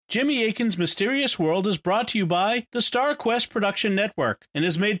Jimmy Akin's Mysterious World is brought to you by the Star Quest Production Network and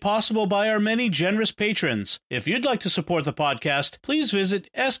is made possible by our many generous patrons. If you'd like to support the podcast, please visit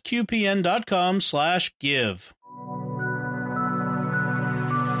sqpn.com/give.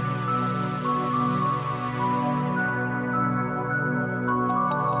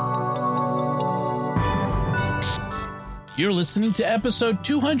 You're listening to episode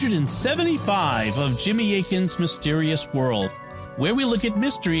 275 of Jimmy Akin's Mysterious World, where we look at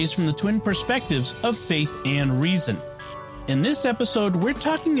mysteries from the twin perspectives of faith and reason. In this episode, we're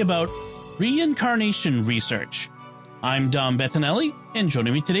talking about reincarnation research. I'm Dom Bettinelli, and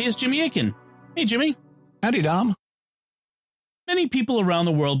joining me today is Jimmy Akin. Hey, Jimmy. Howdy, Dom. Many people around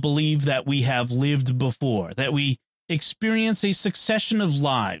the world believe that we have lived before, that we experience a succession of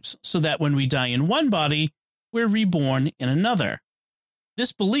lives, so that when we die in one body, we're reborn in another.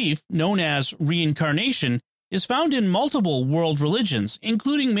 This belief, known as reincarnation, is found in multiple world religions,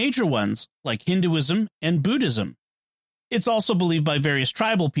 including major ones like Hinduism and Buddhism. It's also believed by various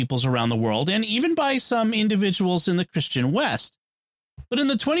tribal peoples around the world and even by some individuals in the Christian West. But in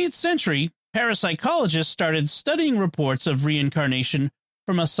the 20th century, parapsychologists started studying reports of reincarnation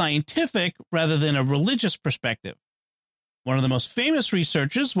from a scientific rather than a religious perspective. One of the most famous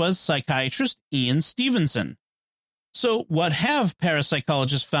researchers was psychiatrist Ian Stevenson. So what have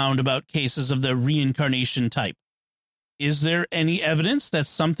parapsychologists found about cases of the reincarnation type? Is there any evidence that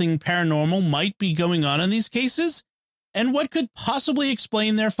something paranormal might be going on in these cases? And what could possibly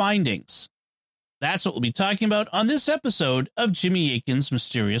explain their findings? That's what we'll be talking about on this episode of Jimmy Akin's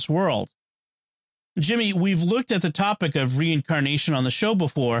Mysterious World. Jimmy, we've looked at the topic of reincarnation on the show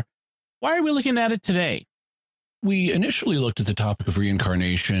before. Why are we looking at it today? We initially looked at the topic of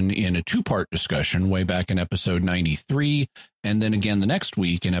reincarnation in a two-part discussion way back in episode 93, and then again the next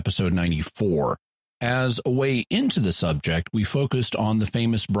week in episode 94. As a way into the subject, we focused on the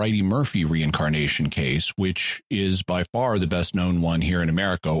famous Bridey Murphy reincarnation case, which is by far the best-known one here in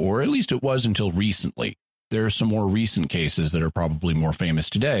America, or at least it was until recently. There are some more recent cases that are probably more famous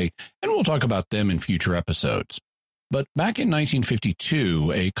today, and we'll talk about them in future episodes. But back in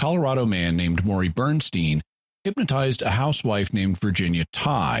 1952, a Colorado man named Maury Bernstein hypnotized a housewife named Virginia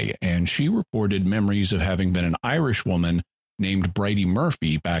Tighe, and she reported memories of having been an Irish woman named Bridey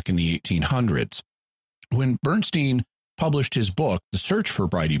Murphy back in the 1800s. When Bernstein published his book, The Search for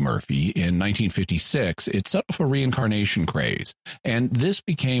Bridey Murphy, in 1956, it set off a reincarnation craze, and this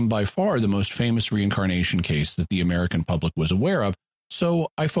became by far the most famous reincarnation case that the American public was aware of, so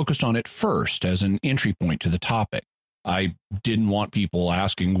I focused on it first as an entry point to the topic. I didn't want people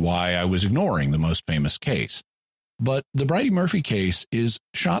asking why I was ignoring the most famous case. But the Bridey Murphy case is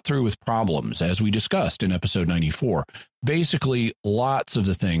shot through with problems, as we discussed in episode 94. Basically, lots of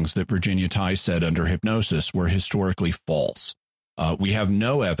the things that Virginia Tighe said under hypnosis were historically false. We have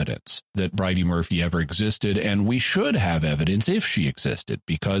no evidence that Bridey Murphy ever existed, and we should have evidence if she existed,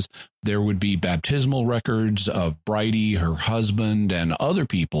 because there would be baptismal records of Bridey, her husband, and other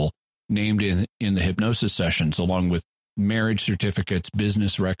people named in the hypnosis sessions, along with marriage certificates,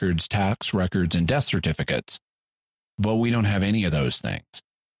 business records, tax records, and death certificates. But we don't have any of those things.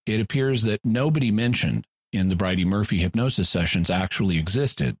 It appears that nobody mentioned in the Bridey Murphy hypnosis sessions actually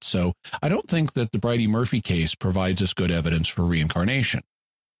existed, so I don't think that the Bridey Murphy case provides us good evidence for reincarnation.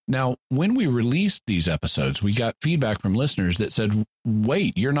 Now, when we released these episodes, we got feedback from listeners that said,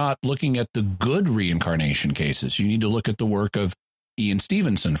 wait, you're not looking at the good reincarnation cases. You need to look at the work of Ian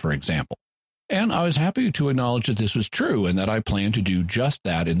Stevenson, for example. And I was happy to acknowledge that this was true and that I plan to do just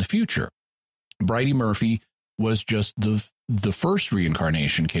that in the future. Bridey Murphy was just the first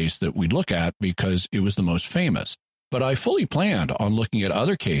reincarnation case that we'd look at because it was the most famous. But I fully planned on looking at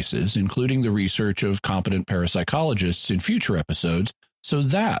other cases, including the research of competent parapsychologists in future episodes, so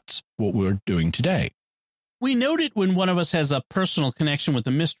that's what we're doing today. We note it when one of us has a personal connection with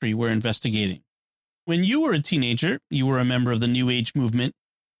the mystery we're investigating. When you were a teenager, you were a member of the New Age movement,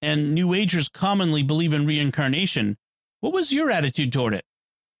 and New Agers commonly believe in reincarnation. What was your attitude toward it?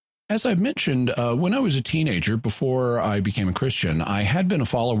 As I've mentioned, when I was a teenager, before I became a Christian, I had been a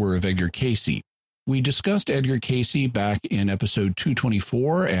follower of Edgar Cayce. We discussed Edgar Cayce back in episode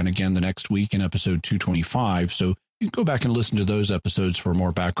 224 and again the next week in episode 225, so you can go back and listen to those episodes for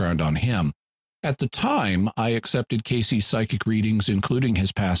more background on him. At the time, I accepted Cayce's psychic readings, including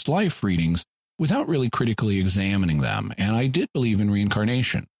his past life readings, without really critically examining them, and I did believe in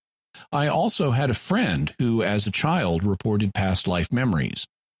reincarnation. I also had a friend who, as a child, reported past life memories.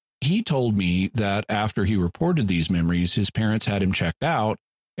 He told me that after he reported these memories, his parents had him checked out,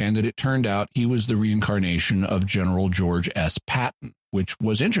 and that it turned out he was the reincarnation of General George S. Patton, which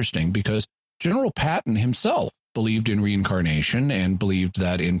was interesting because General Patton himself believed in reincarnation and believed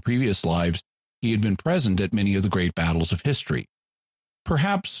that in previous lives he had been present at many of the great battles of history.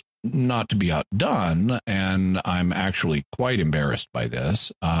 Perhaps not to be outdone, and I'm actually quite embarrassed by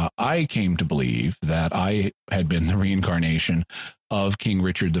this, I came to believe that I had been the reincarnation of King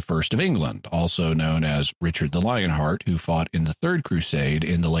Richard I of England, also known as Richard the Lionheart, who fought in the Third Crusade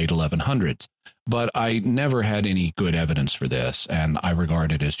in the late 1100s. But I never had any good evidence for this, and I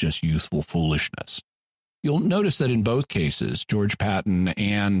regard it as just youthful foolishness. You'll notice that in both cases, George Patton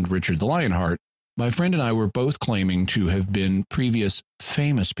and Richard the Lionheart, my friend and I were both claiming to have been previous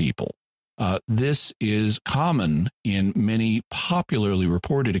famous people. This is common in many popularly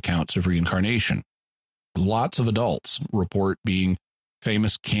reported accounts of reincarnation. Lots of adults report being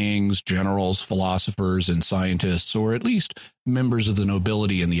famous kings, generals, philosophers, and scientists, or at least members of the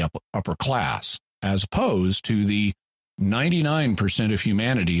nobility and the upper class, as opposed to the 99% of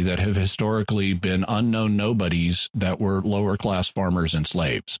humanity that have historically been unknown nobodies that were lower class farmers and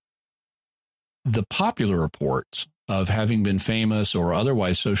slaves. The popular reports of having been famous or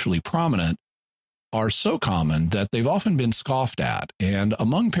otherwise socially prominent are so common that they've often been scoffed at, and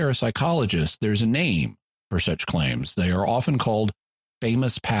among parapsychologists, there's a name for such claims. They are often called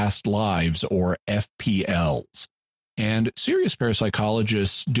famous past lives, or FPLs. And serious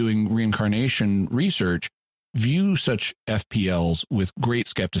parapsychologists doing reincarnation research view such FPLs with great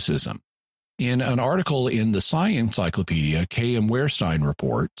skepticism. In an article in the Science Encyclopedia, K.M. Wehrstein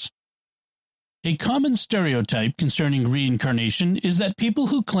reports, a common stereotype concerning reincarnation is that people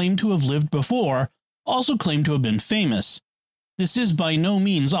who claim to have lived before also claim to have been famous. This is by no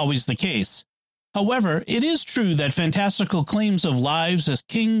means always the case. However, it is true that fantastical claims of lives as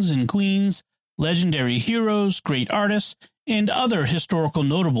kings and queens, legendary heroes, great artists, and other historical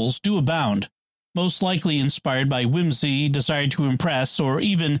notables do abound, most likely inspired by whimsy, desire to impress, or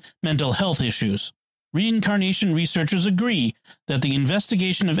even mental health issues. Reincarnation researchers agree that the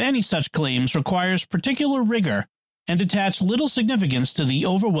investigation of any such claims requires particular rigor and attach little significance to the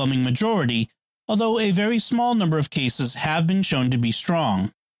overwhelming majority, although a very small number of cases have been shown to be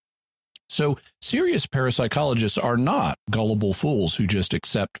strong. So, serious parapsychologists are not gullible fools who just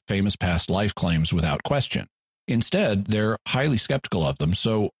accept famous past life claims without question. Instead, they're highly skeptical of them,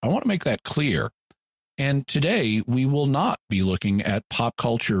 so I want to make that clear. And today, we will not be looking at pop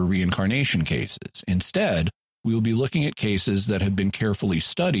culture reincarnation cases. Instead, we will be looking at cases that have been carefully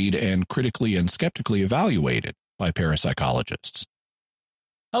studied and critically and skeptically evaluated by parapsychologists.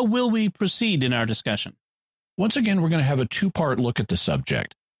 How will we proceed in our discussion? Once again, we're going to have a two-part look at the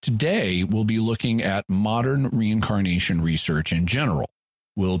subject. Today, we'll be looking at modern reincarnation research in general.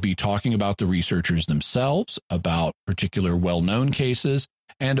 We'll be talking about the researchers themselves, about particular well-known cases,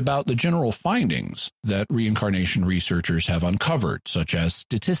 and about the general findings that reincarnation researchers have uncovered, such as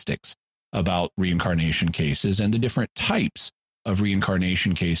statistics about reincarnation cases and the different types of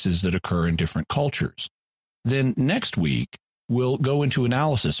reincarnation cases that occur in different cultures. Then next week, we'll go into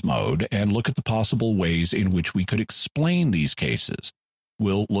analysis mode and look at the possible ways in which we could explain these cases.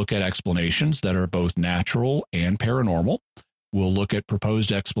 We'll look at explanations that are both natural and paranormal. We'll look at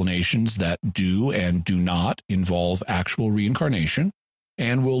proposed explanations that do and do not involve actual reincarnation.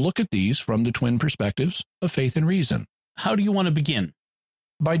 And we'll look at these from the twin perspectives of faith and reason. How do you want to begin?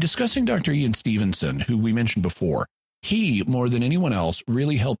 By discussing Dr. Ian Stevenson, who we mentioned before. He, more than anyone else,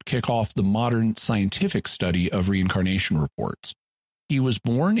 really helped kick off the modern scientific study of reincarnation reports. He was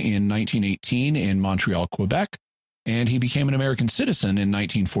born in 1918 in Montreal, Quebec, and he became an American citizen in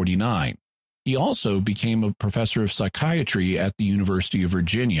 1949. He also became a professor of psychiatry at the University of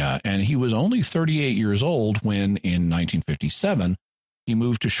Virginia, and he was only 38 years old when, in 1957, he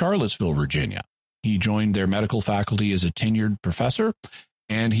moved to Charlottesville, Virginia. He joined their medical faculty as a tenured professor,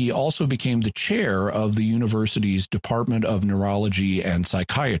 and he also became the chair of the university's Department of Neurology and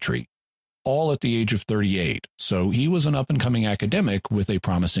Psychiatry, all at the age of 38. So he was an up-and-coming academic with a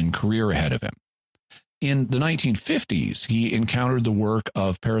promising career ahead of him. In the 1950s, he encountered the work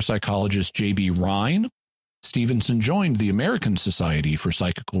of parapsychologist J.B. Rhine. Stevenson joined the American Society for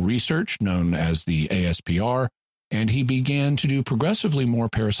Psychical Research, known as the ASPR, and he began to do progressively more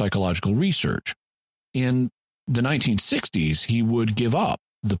parapsychological research. In the 1960s, he would give up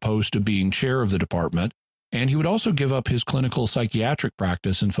the post of being chair of the department, and he would also give up his clinical psychiatric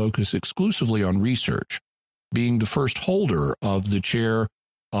practice and focus exclusively on research, being the first holder of the chair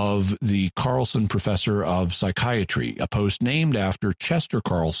of the Carlson Professor of Psychiatry, a post named after Chester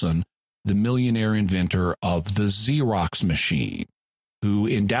Carlson, the millionaire inventor of the Xerox machine, who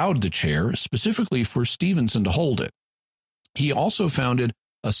endowed the chair specifically for Stevenson to hold it. He also founded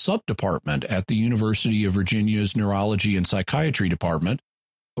a sub-department at the University of Virginia's Neurology and Psychiatry Department,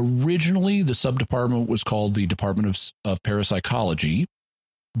 Originally, the subdepartment was called the Department of Parapsychology,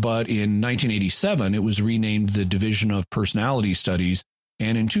 but in 1987, it was renamed the Division of Personality Studies,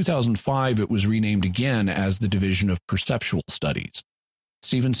 and in 2005, it was renamed again as the Division of Perceptual Studies.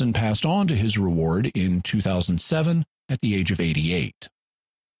 Stevenson passed on to his reward in 2007 at the age of 88.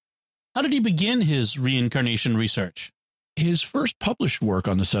 How did he begin his reincarnation research? His first published work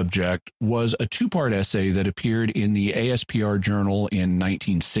on the subject was a two-part essay that appeared in the ASPR Journal in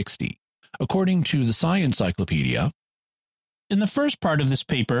 1960. According to the Science Encyclopedia, in the first part of this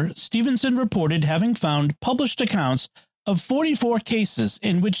paper, Stevenson reported having found published accounts of 44 cases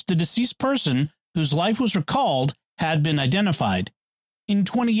in which the deceased person whose life was recalled had been identified. In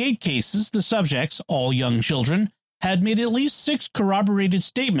 28 cases, the subjects, all young children, had made at least 6 corroborated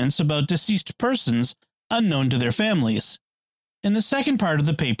statements about deceased persons unknown to their families. In the second part of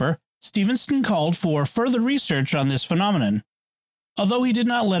the paper, Stevenson called for further research on this phenomenon. Although he did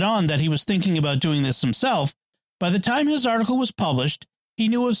not let on that he was thinking about doing this himself, by the time his article was published, he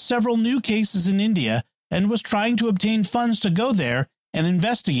knew of several new cases in India and was trying to obtain funds to go there and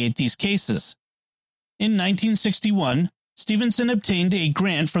investigate these cases. In 1961, Stevenson obtained a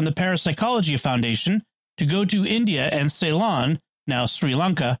grant from the Parapsychology Foundation to go to India and Ceylon, now Sri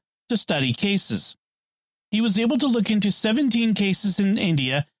Lanka, to study cases. He was able to look into 17 cases in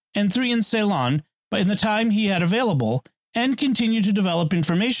India and 3 in Ceylon in the time he had available, and continued to develop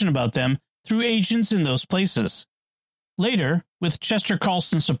information about them through agents in those places. Later, with Chester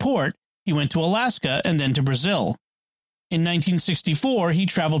Carlson's support, he went to Alaska and then to Brazil. In 1964, he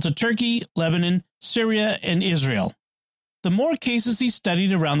traveled to Turkey, Lebanon, Syria, and Israel. The more cases he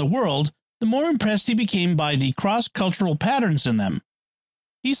studied around the world, the more impressed he became by the cross-cultural patterns in them.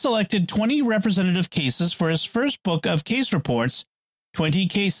 He selected 20 representative cases for his first book of case reports, 20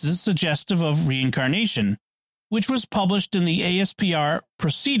 Cases Suggestive of Reincarnation, which was published in the ASPR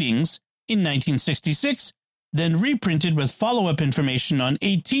Proceedings in 1966, then reprinted with follow-up information on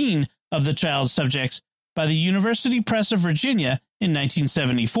 18 of the child subjects by the University Press of Virginia in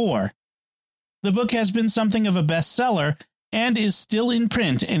 1974. The book has been something of a bestseller and is still in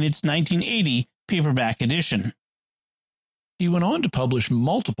print in its 1980 paperback edition. He went on to publish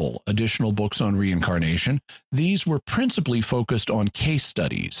multiple additional books on reincarnation. These were principally focused on case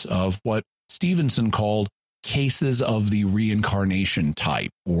studies of what Stevenson called cases of the reincarnation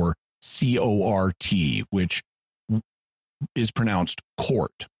type, or CORT, which is pronounced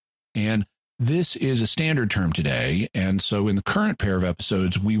court. And this is a standard term today, and so in the current pair of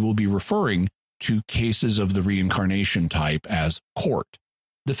episodes, we will be referring to cases of the reincarnation type as court.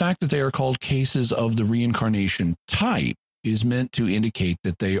 The fact that they are called cases of the reincarnation type is meant to indicate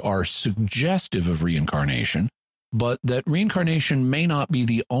that they are suggestive of reincarnation, but that reincarnation may not be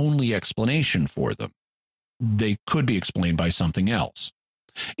the only explanation for them. They could be explained by something else.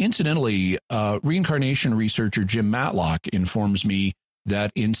 Incidentally, reincarnation researcher Jim Matlock informs me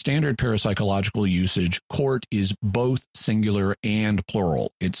that in standard parapsychological usage, court is both singular and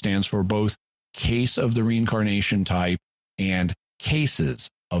plural. It stands for both case of the reincarnation type and cases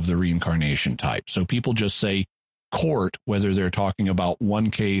of the reincarnation type. So people just say court, whether they're talking about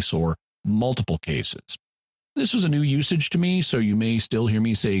one case or multiple cases. This was a new usage to me, so you may still hear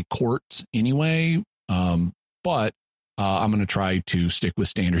me say courts anyway, but I'm going to try to stick with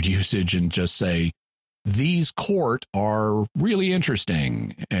standard usage and just say these court are really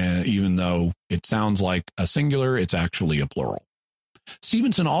interesting, even though it sounds like a singular, it's actually a plural.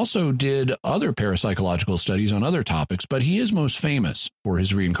 Stevenson also did other parapsychological studies on other topics, but he is most famous for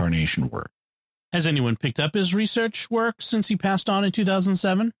his reincarnation work. Has anyone picked up his research work since he passed on in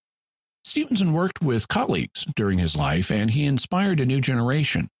 2007? Stevenson worked with colleagues during his life, and he inspired a new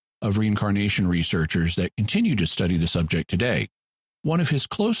generation of reincarnation researchers that continue to study the subject today. One of his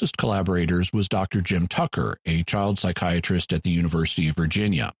closest collaborators was Dr. Jim Tucker, a child psychiatrist at the University of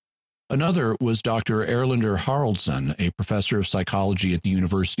Virginia. Another was Dr. Erlander Haraldsson, a professor of psychology at the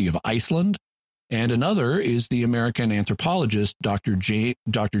University of Iceland. And another is the American anthropologist, Dr.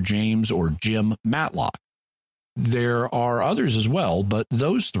 James or Jim Matlock. There are others as well, but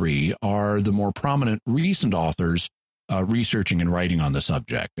those 3 are the more prominent recent authors researching and writing on the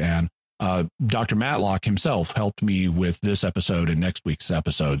subject. And Dr. Matlock himself helped me with this episode and next week's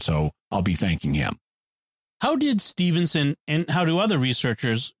episode, so I'll be thanking him. How did Stevenson and how do other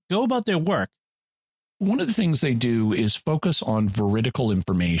researchers go about their work? One of the things they do is focus on veridical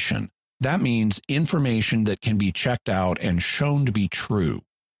information. That means information that can be checked out and shown to be true.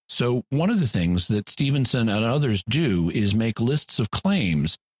 So one of the things that Stevenson and others do is make lists of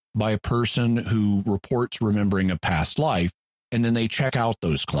claims by a person who reports remembering a past life, and then they check out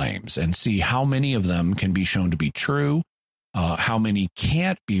those claims and see how many of them can be shown to be true how many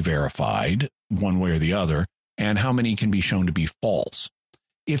can't be verified one way or the other, and how many can be shown to be false.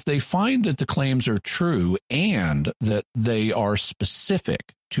 If they find that the claims are true and that they are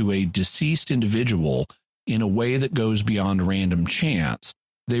specific to a deceased individual in a way that goes beyond random chance,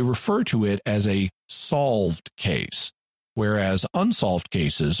 they refer to it as a solved case, whereas unsolved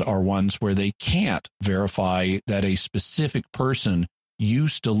cases are ones where they can't verify that a specific person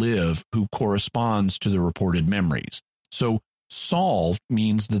used to live who corresponds to the reported memories. So solved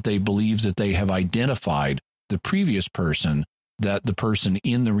means that they believe that they have identified the previous person that the person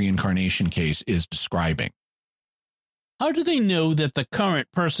in the reincarnation case is describing. How do they know that the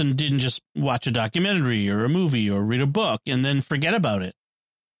current person didn't just watch a documentary or a movie or read a book and then forget about it?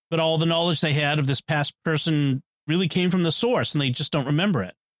 But all the knowledge they had of this past person really came from the source and they just don't remember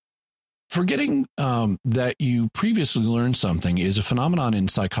it. Forgetting that you previously learned something is a phenomenon in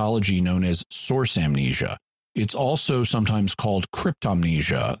psychology known as source amnesia. It's also sometimes called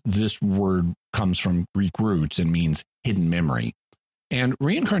cryptomnesia. This word comes from Greek roots and means hidden memory. And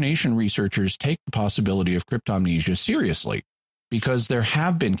reincarnation researchers take the possibility of cryptomnesia seriously because there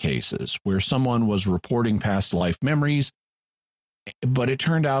have been cases where someone was reporting past life memories, but it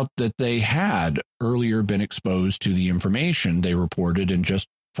turned out that they had earlier been exposed to the information they reported and just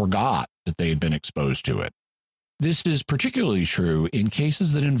forgot that they had been exposed to it. This is particularly true in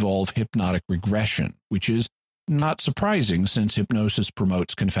cases that involve hypnotic regression, which is not surprising since hypnosis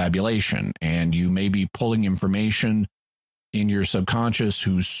promotes confabulation, and you may be pulling information in your subconscious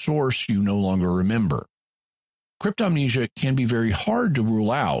whose source you no longer remember. Cryptomnesia can be very hard to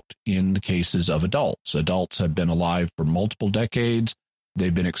rule out in the cases of adults. Adults have been alive for multiple decades.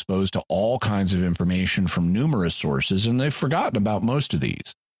 They've been exposed to all kinds of information from numerous sources, and they've forgotten about most of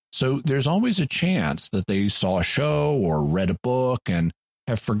these. So there's always a chance that they saw a show or read a book and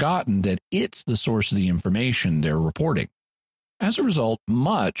have forgotten that it's the source of the information they're reporting. As a result,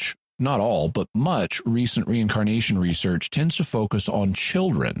 much, not all, but much recent reincarnation research tends to focus on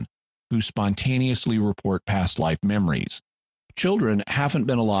children who spontaneously report past life memories. Children haven't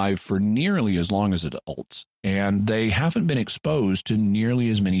been alive for nearly as long as adults, and they haven't been exposed to nearly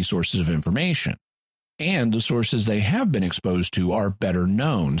as many sources of information. And the sources they have been exposed to are better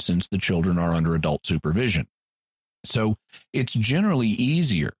known since the children are under adult supervision. So it's generally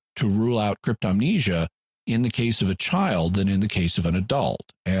easier to rule out cryptomnesia in the case of a child than in the case of an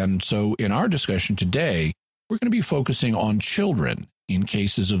adult. And so in our discussion today, we're going to be focusing on children in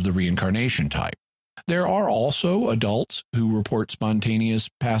cases of the reincarnation type. There are also adults who report spontaneous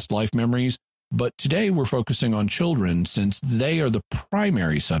past life memories, but today we're focusing on children since they are the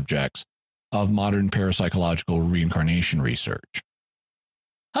primary subjects of modern parapsychological reincarnation research.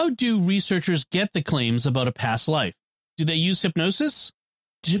 How do researchers get the claims about a past life? Do they use hypnosis?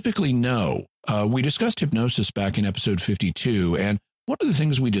 Typically, no. We discussed hypnosis back in episode 52, and one of the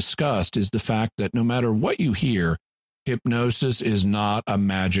things we discussed is the fact that no matter what you hear, hypnosis is not a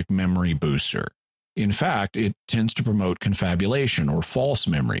magic memory booster. In fact, it tends to promote confabulation or false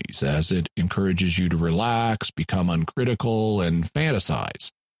memories, as it encourages you to relax, become uncritical, and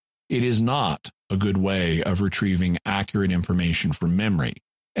fantasize. It is not a good way of retrieving accurate information from memory.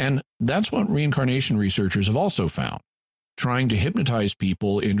 And that's what reincarnation researchers have also found. Trying to hypnotize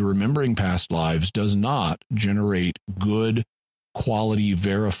people into remembering past lives does not generate good, quality,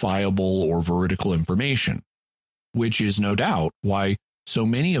 verifiable, or veridical information, which is no doubt why so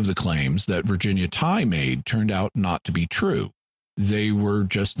many of the claims that Virginia Tighe made turned out not to be true. They were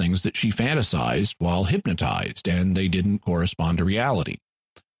just things that she fantasized while hypnotized, and they didn't correspond to reality.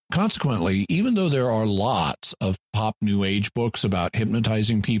 Consequently, even though there are lots of pop New Age books about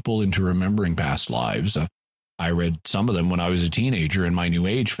hypnotizing people into remembering past lives, I read some of them when I was a teenager in my New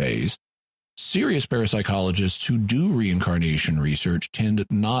Age phase, serious parapsychologists who do reincarnation research tend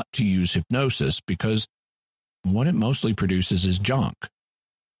not to use hypnosis because what it mostly produces is junk.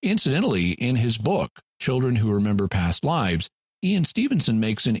 Incidentally, in his book, Children Who Remember Past Lives, Ian Stevenson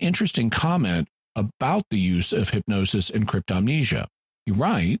makes an interesting comment about the use of hypnosis and cryptomnesia. He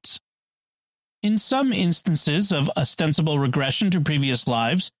writes, in some instances of ostensible regression to previous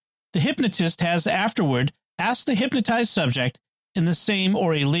lives, the hypnotist has afterward asked the hypnotized subject in the same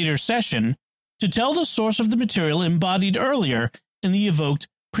or a later session to tell the source of the material embodied earlier in the evoked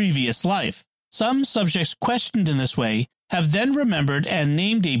previous life. Some subjects questioned in this way have then remembered and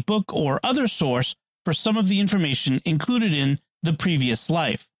named a book or other source for some of the information included in the previous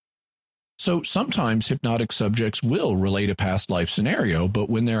life. So sometimes hypnotic subjects will relate a past life scenario, but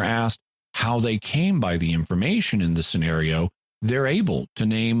when they're asked how they came by the information in the scenario, they're able to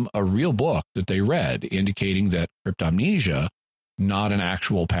name a real book that they read, indicating that cryptomnesia, not an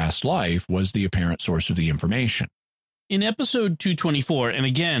actual past life, was the apparent source of the information. In episode 224, and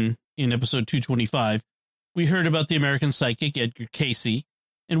again in episode 225, we heard about the American psychic Edgar Cayce.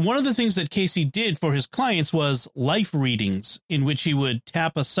 And one of the things that Cayce did for his clients was life readings, in which he would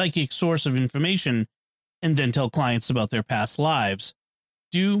tap a psychic source of information and then tell clients about their past lives.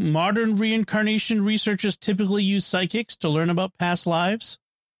 Do modern reincarnation researchers typically use psychics to learn about past lives?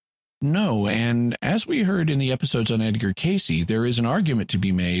 No, and as we heard in the episodes on Edgar Cayce, there is an argument to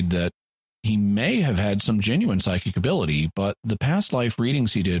be made that he may have had some genuine psychic ability, but the past life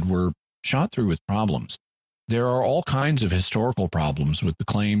readings he did were shot through with problems. There are all kinds of historical problems with the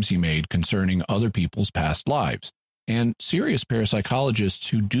claims he made concerning other people's past lives, and serious parapsychologists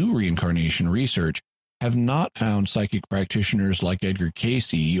who do reincarnation research have not found psychic practitioners like Edgar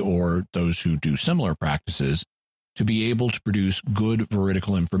Cayce or those who do similar practices to be able to produce good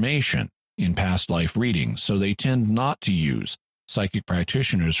veridical information in past life readings, so they tend not to use psychic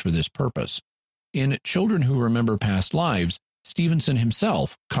practitioners for this purpose. In Children Who Remember Past Lives, Stevenson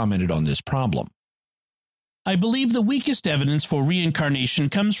himself commented on this problem. I believe the weakest evidence for reincarnation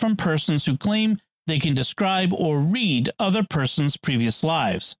comes from persons who claim they can describe or read other persons' previous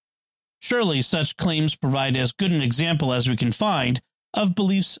lives. Surely such claims provide as good an example as we can find of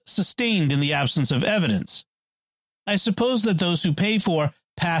beliefs sustained in the absence of evidence. I suppose that those who pay for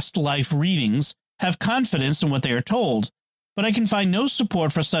past life readings have confidence in what they are told, but I can find no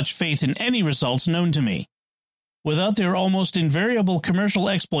support for such faith in any results known to me. Without their almost invariable commercial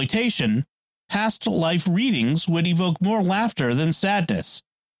exploitation, past life readings would evoke more laughter than sadness.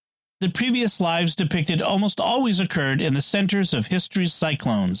 The previous lives depicted almost always occurred in the centers of history's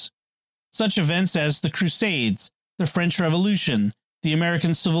cyclones. Such events as the Crusades, the French Revolution, the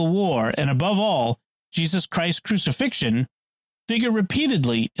American Civil War, and above all, Jesus Christ's crucifixion, figure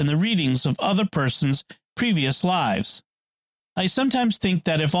repeatedly in the readings of other persons' previous lives. I sometimes think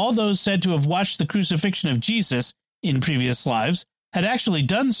that if all those said to have watched the crucifixion of Jesus in previous lives had actually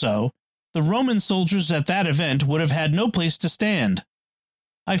done so, the Roman soldiers at that event would have had no place to stand.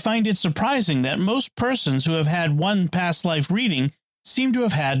 I find it surprising that most persons who have had one past life reading seem to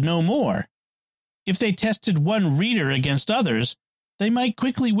have had no more. If they tested one reader against others, they might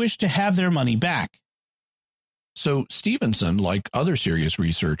quickly wish to have their money back. So Stevenson, like other serious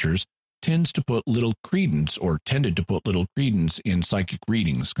researchers, tended to put little credence in psychic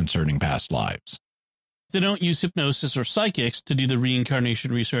readings concerning past lives. If they don't use hypnosis or psychics to do the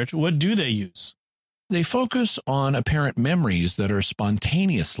reincarnation research, what do they use? They focus on apparent memories that are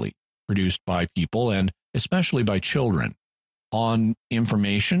spontaneously produced by people and especially by children, on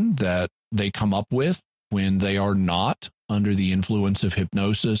information that they come up with when they are not under the influence of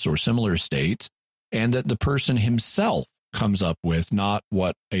hypnosis or similar states, and that the person himself comes up with, not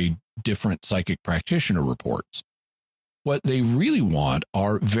what a different psychic practitioner reports. What they really want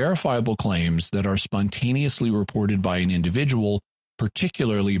are verifiable claims that are spontaneously reported by an individual,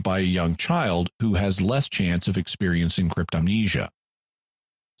 particularly by a young child who has less chance of experiencing cryptomnesia.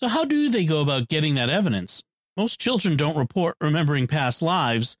 So how do they go about getting that evidence? Most children don't report remembering past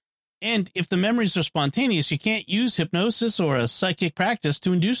lives, and if the memories are spontaneous, you can't use hypnosis or a psychic practice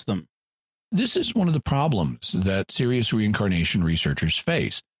to induce them. This is one of the problems that serious reincarnation researchers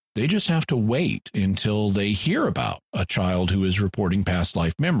face. They just have to wait until they hear about a child who is reporting past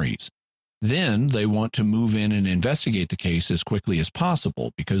life memories. Then they want to move in and investigate the case as quickly as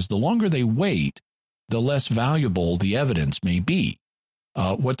possible, because the longer they wait, the less valuable the evidence may be.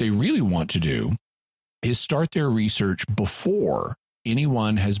 What they really want to do is start their research before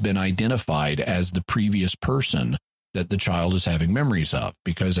anyone has been identified as the previous person that the child is having memories of,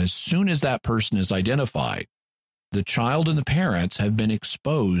 because as soon as that person is identified, the child and the parents have been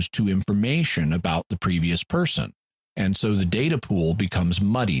exposed to information about the previous person, and so the data pool becomes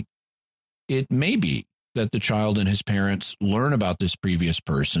muddied. It may be that the child and his parents learn about this previous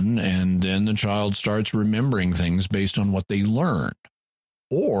person, and then the child starts remembering things based on what they learned.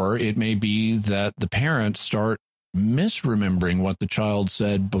 Or it may be that the parents start misremembering what the child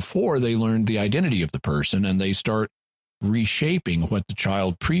said before they learned the identity of the person, and they start reshaping what the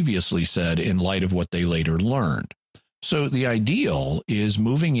child previously said in light of what they later learned. So the ideal is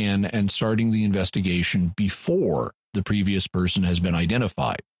moving in and starting the investigation before the previous person has been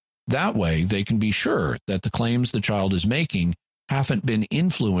identified. That way, they can be sure that the claims the child is making haven't been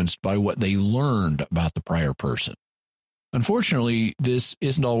influenced by what they learned about the prior person. Unfortunately, this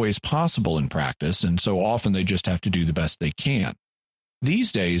isn't always possible in practice, and so often they just have to do the best they can.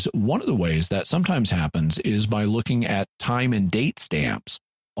 These days, one of the ways that sometimes happens is by looking at time and date stamps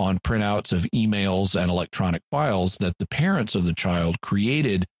on printouts of emails and electronic files that the parents of the child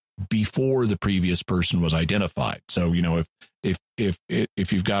created before the previous person was identified. So,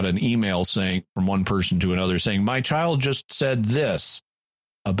 if you've got an email saying from one person to another saying, my child just said this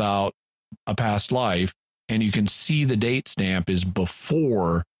about a past life, and you can see the date stamp is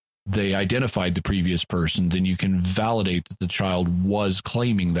before they identified the previous person, then you can validate that the child was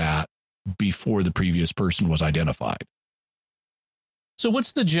claiming that before the previous person was identified. So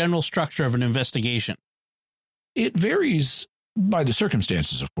what's the general structure of an investigation? It varies by the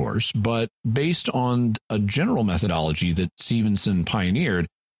circumstances, of course, but based on a general methodology that Stevenson pioneered,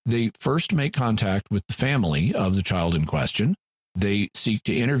 they first make contact with the family of the child in question. They seek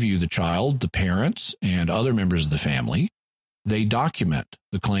to interview the child, the parents, and other members of the family. They document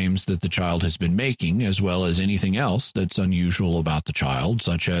the claims that the child has been making, as well as anything else that's unusual about the child,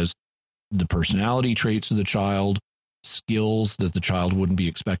 such as the personality traits of the child, skills that the child wouldn't be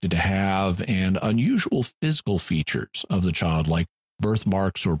expected to have, and unusual physical features of the child, like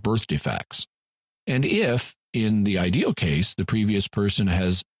birthmarks or birth defects. And if, in the ideal case, the previous person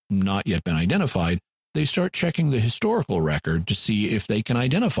has not yet been identified, they start checking the historical record to see if they can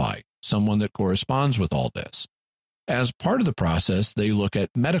identify someone that corresponds with all this. As part of the process, they look at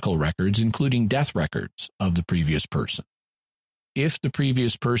medical records, including death records of the previous person. If the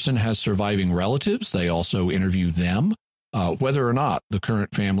previous person has surviving relatives, they also interview them, whether or not the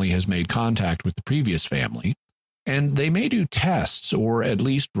current family has made contact with the previous family. And they may do tests or at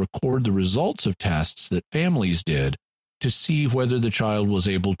least record the results of tests that families did to see whether the child was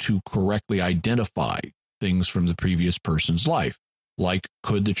able to correctly identify things from the previous person's life. Like,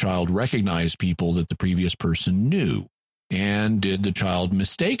 could the child recognize people that the previous person knew? And did the child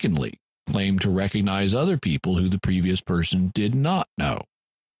mistakenly claim to recognize other people who the previous person did not know?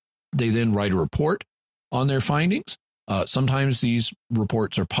 They then write a report on their findings. Sometimes these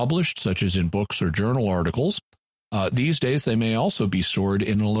reports are published, such as in books or journal articles. These days, they may also be stored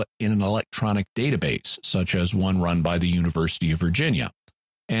in an electronic database, such as one run by the University of Virginia.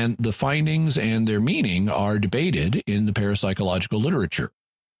 And the findings and their meaning are debated in the parapsychological literature.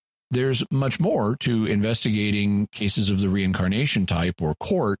 There's much more to investigating cases of the reincarnation type or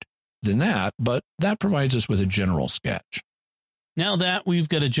court than that, but that provides us with a general sketch. Now that we've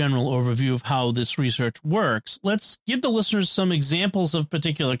got a general overview of how this research works, let's give the listeners some examples of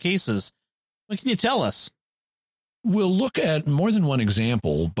particular cases. What can you tell us? We'll look at more than one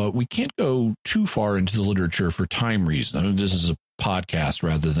example, but we can't go too far into the literature for time reasons. I mean, this is a podcast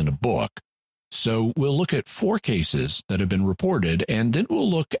rather than a book. So we'll look at 4 cases that have been reported, and then we'll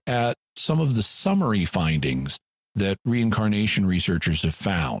look at some of the summary findings that reincarnation researchers have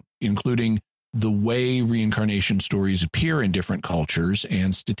found, including the way reincarnation stories appear in different cultures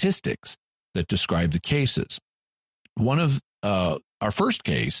and statistics that describe the cases. One of our first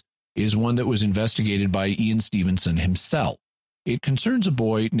case is one that was investigated by Ian Stevenson himself. It concerns a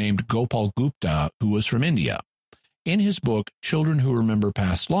boy named Gopal Gupta who was from India. In his book, Children Who Remember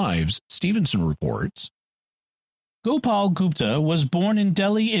Past Lives, Stevenson reports, Gopal Gupta was born in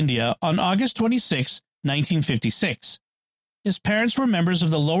Delhi, India on August 26, 1956. His parents were members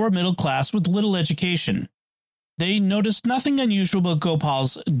of the lower middle class with little education. They noticed nothing unusual about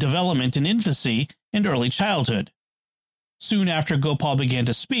Gopal's development in infancy and early childhood. Soon after Gopal began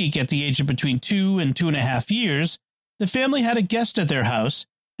to speak, at the age of between 2 and 2.5 years, the family had a guest at their house,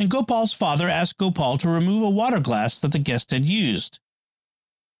 and Gopal's father asked Gopal to remove a water glass that the guest had used.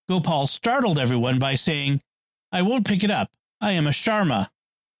 Gopal startled everyone by saying, "I won't pick it up. I am a Sharma."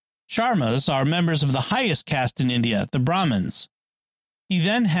 Sharmas are members of the highest caste in India, the Brahmins. He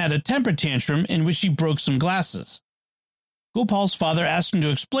then had a temper tantrum in which he broke some glasses. Gopal's father asked him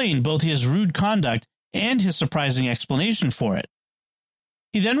to explain both his rude conduct and his surprising explanation for it.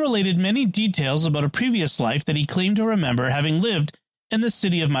 He then related many details about a previous life that he claimed to remember having lived in the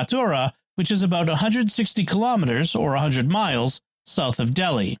city of Mathura, which is about 160 kilometers or 100 miles south of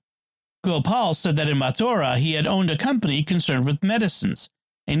Delhi. Gopal said that in Mathura he had owned a company concerned with medicines,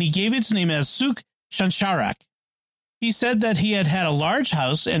 and he gave its name as Sukh Shansharak. He said that he had had a large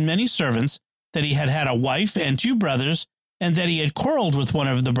house and many servants, that he had had a wife and 2 brothers, and that he had quarreled with one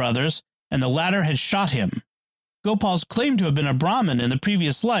of the brothers, and the latter had shot him. Gopal's claim to have been a Brahmin in the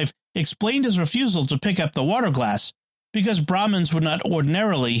previous life explained his refusal to pick up the water glass, because Brahmins would not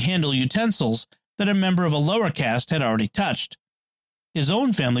ordinarily handle utensils that a member of a lower caste had already touched. His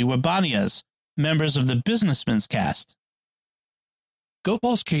own family were Baniyas, members of the businessman's caste.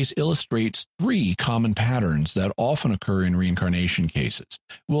 Gopal's case illustrates 3 common patterns that often occur in reincarnation cases.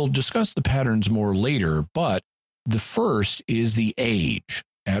 We'll discuss the patterns more later, but the first is the age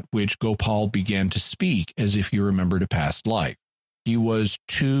at which Gopal began to speak as if he remembered a past life. He was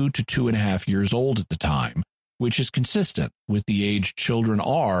 2 to 2.5 years old at the time, which is consistent with the age children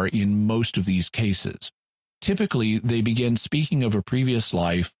are in most of these cases. Typically, they begin speaking of a previous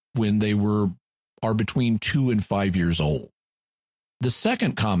life when they are between 2 and 5 years old. The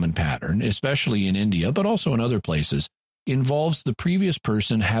second common pattern, especially in India, but also in other places, involves the previous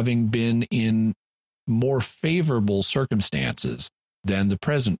person having been in more favorable circumstances than the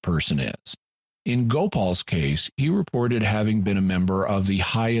present person is. In Gopal's case, he reported having been a member of the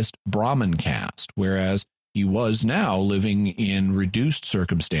highest Brahmin caste, whereas he was now living in reduced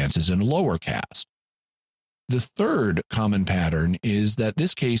circumstances in a lower caste. The third common pattern is that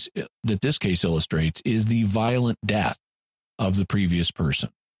this case illustrates is the violent death of the previous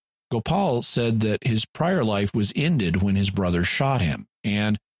person. Gopal said that his prior life was ended when his brother shot him,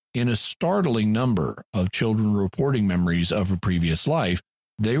 and in a startling number of children reporting memories of a previous life,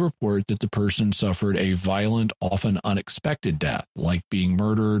 they report that the person suffered a violent, often unexpected death, like being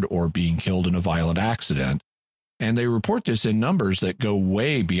murdered or being killed in a violent accident, and they report this in numbers that go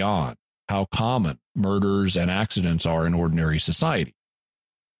way beyond how common murders and accidents are in ordinary society.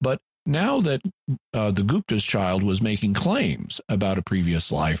 But now that the Gupta's child was making claims about a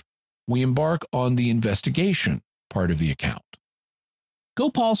previous life, we embark on the investigation part of the account.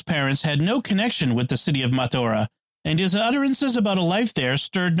 Gopal's parents had no connection with the city of Mathura, and his utterances about a life there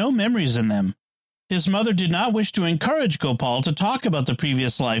stirred no memories in them. His mother did not wish to encourage Gopal to talk about the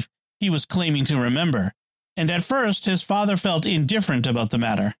previous life he was claiming to remember, and at first his father felt indifferent about the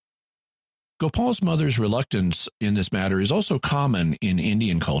matter. Gopal's mother's reluctance in this matter is also common in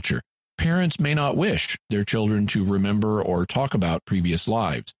Indian culture. Parents may not wish their children to remember or talk about previous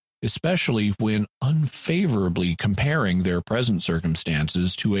lives, especially when unfavorably comparing their present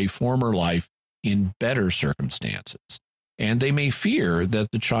circumstances to a former life in better circumstances. And they may fear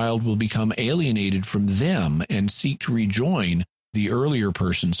that the child will become alienated from them and seek to rejoin the earlier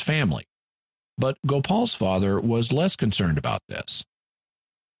person's family. But Gopal's father was less concerned about this.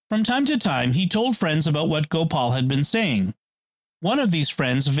 From time to time, he told friends about what Gopal had been saying. One of these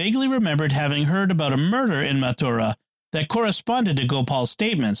friends vaguely remembered having heard about a murder in Mathura that corresponded to Gopal's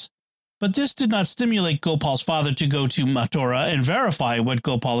statements, but this did not stimulate Gopal's father to go to Mathura and verify what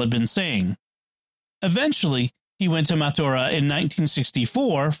Gopal had been saying. Eventually, he went to Mathura in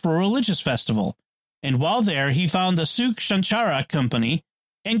 1964 for a religious festival, and while there he found the Sukh Shanchara company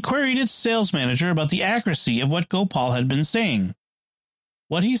and queried its sales manager about the accuracy of what Gopal had been saying.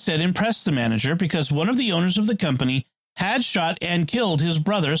 What he said impressed the manager because one of the owners of the company had shot and killed his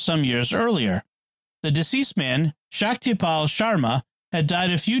brother some years earlier. The deceased man, Shaktipal Sharma, had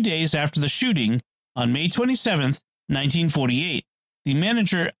died a few days after the shooting on May 27, 1948. The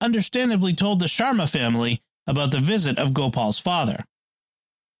manager understandably told the Sharma family about the visit of Gopal's father.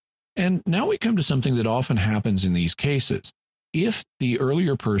 And now we come to something that often happens in these cases. If the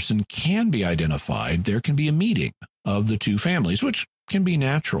earlier person can be identified, there can be a meeting of the two families, which can be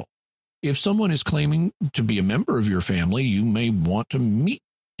natural. If someone is claiming to be a member of your family, you may want to meet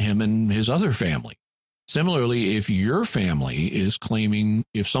him and his other family. Similarly, if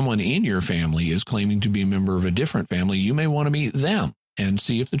someone in your family is claiming to be a member of a different family, you may want to meet them and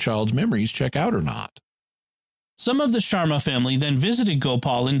see if the child's memories check out or not. Some of the Sharma family then visited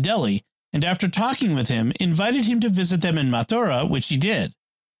Gopal in Delhi, and after talking with him, invited him to visit them in Mathura, which he did.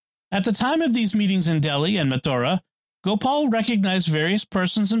 At the time of these meetings in Delhi and Mathura, Gopal recognized various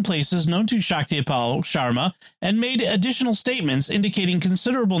persons and places known to Shaktipal Sharma and made additional statements indicating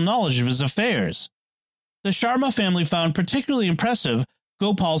considerable knowledge of his affairs. The Sharma family found particularly impressive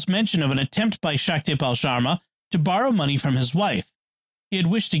Gopal's mention of an attempt by Shaktipal Sharma to borrow money from his wife. He had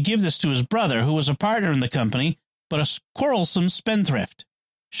wished to give this to his brother, who was a partner in the company, but a quarrelsome spendthrift.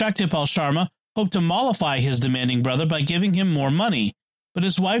 Shaktipal Sharma hoped to mollify his demanding brother by giving him more money, but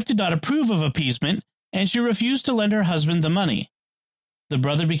his wife did not approve of appeasement, and she refused to lend her husband the money. The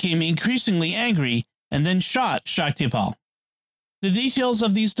brother became increasingly angry and then shot Shaktipal. The details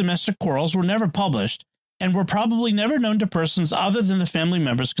of these domestic quarrels were never published and were probably never known to persons other than the family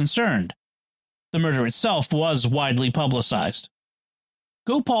members concerned. The murder itself was widely publicized.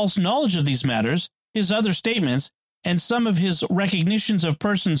 Gopal's knowledge of these matters, his other statements, and some of his recognitions of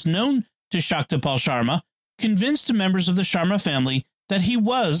persons known to Shaktipal Sharma convinced members of the Sharma family that he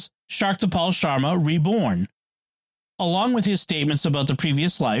was Shaktipal Sharma reborn. Along with his statements about the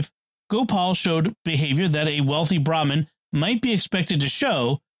previous life, Gopal showed behavior that a wealthy Brahmin might be expected to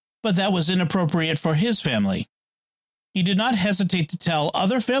show, but that was inappropriate for his family. He did not hesitate to tell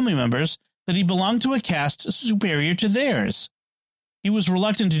other family members that he belonged to a caste superior to theirs. He was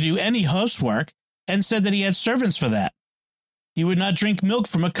reluctant to do any housework and said that he had servants for that. He would not drink milk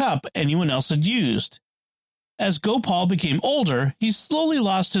from a cup anyone else had used. As Gopal became older, he slowly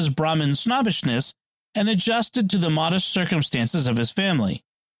lost his Brahmin snobbishness and adjusted to the modest circumstances of his family.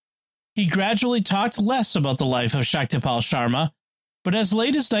 He gradually talked less about the life of Shaktapal Sharma, but as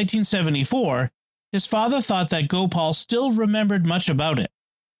late as 1974, his father thought that Gopal still remembered much about it.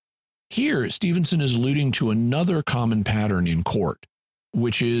 Here, Stevenson is alluding to another common pattern in court,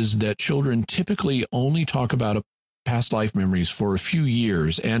 which is that children typically only talk about past life memories for a few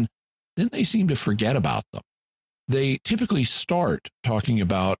years, and then they seem to forget about them. They typically start talking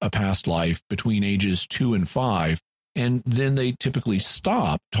about a past life between ages 2 and 5, and then they typically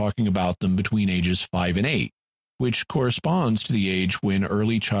stop talking about them between ages 5 and 8, which corresponds to the age when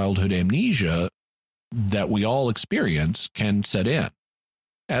early childhood amnesia that we all experience can set in.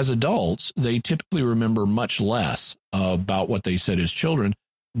 As adults, they typically remember much less about what they said as children.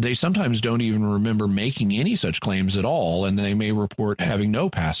 They sometimes don't even remember making any such claims at all, and they may report having no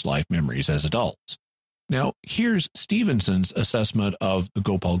past life memories as adults. Now, here's Stevenson's assessment of the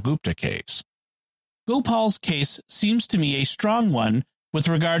Gopal Gupta case. Gopal's case seems to me a strong one with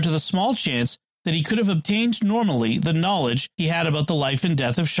regard to the small chance that he could have obtained normally the knowledge he had about the life and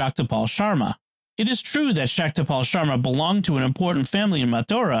death of Shaktapal Sharma. It is true that Shaktapal Sharma belonged to an important family in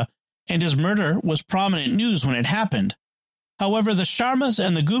Mathura, and his murder was prominent news when it happened. However, the Sharmas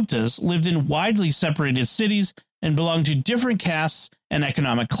and the Guptas lived in widely separated cities and belonged to different castes and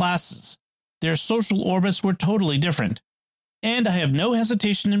economic classes. Their social orbits were totally different. And I have no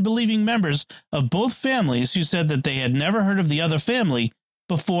hesitation in believing members of both families who said that they had never heard of the other family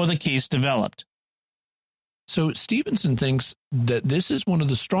before the case developed. So Stevenson thinks that this is one of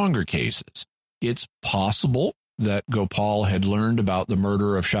the stronger cases. It's possible that Gopal had learned about the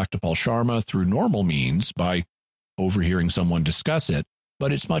murder of Shaktapal Sharma through normal means by overhearing someone discuss it,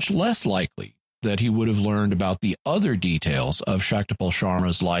 but it's much less likely that he would have learned about the other details of Shaktapal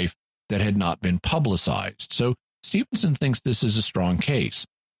Sharma's life that had not been publicized. So Stevenson thinks this is a strong case.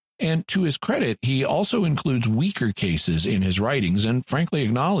 And to his credit, he also includes weaker cases in his writings and frankly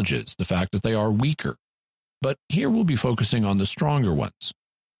acknowledges the fact that they are weaker. But here we'll be focusing on the stronger ones.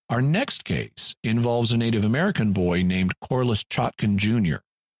 Our next case involves a Native American boy named Corliss Chotkin Jr.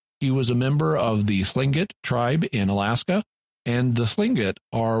 He was a member of the Tlingit tribe in Alaska, and the Tlingit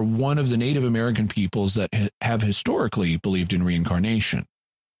are one of the Native American peoples that have historically believed in reincarnation.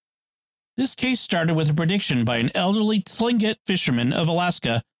 This case started with a prediction by an elderly Tlingit fisherman of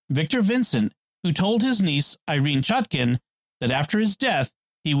Alaska, Victor Vincent, who told his niece, Irene Chotkin, that after his death,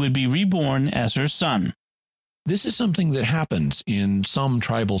 he would be reborn as her son. This is something that happens in some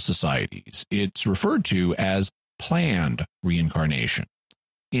tribal societies. It's referred to as planned reincarnation.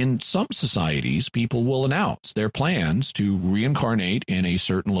 In some societies, people will announce their plans to reincarnate in a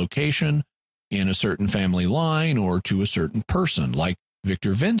certain location, in a certain family line, or to a certain person, like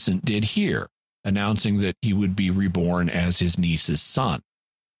Victor Vincent did here, announcing that he would be reborn as his niece's son.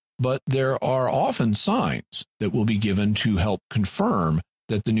 But there are often signs that will be given to help confirm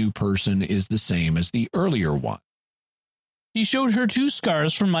that the new person is the same as the earlier one. He showed her 2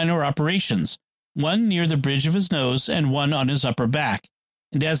 scars from minor operations, one near the bridge of his nose and one on his upper back,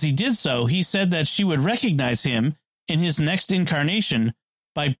 and as he did so, he said that she would recognize him in his next incarnation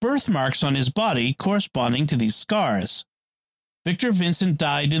by birthmarks on his body corresponding to these scars. Victor Vincent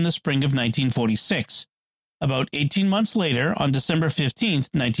died in the spring of 1946. About 18 months later, on December 15,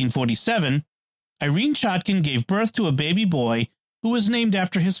 1947, Irene Chotkin gave birth to a baby boy who was named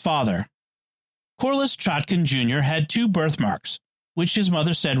after his father. Corliss Chotkin Jr. had 2 birthmarks, which his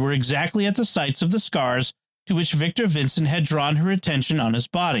mother said were exactly at the sites of the scars to which Victor Vincent had drawn her attention on his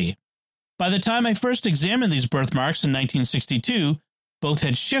body. By the time I first examined these birthmarks in 1962, both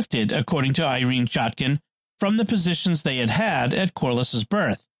had shifted, according to Irene Chotkin, from the positions they had had at Corliss's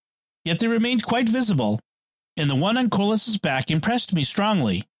birth. Yet they remained quite visible, and the one on Corliss's back impressed me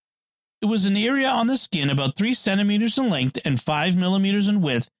strongly. It was an area on the skin about 3 centimeters in length and 5 millimeters in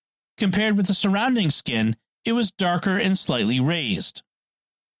width. Compared with the surrounding skin, it was darker and slightly raised.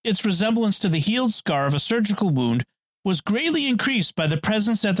 Its resemblance to the healed scar of a surgical wound was greatly increased by the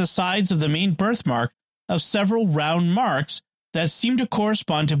presence at the sides of the main birthmark of several round marks that seemed to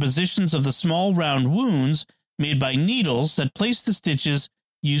correspond to positions of the small round wounds made by needles that placed the stitches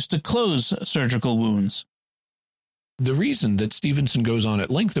used to close surgical wounds. The reason that Stevenson goes on at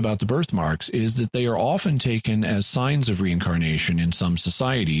length about the birthmarks is that they are often taken as signs of reincarnation in some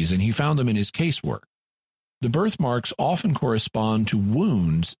societies, and he found them in his casework. The birthmarks often correspond to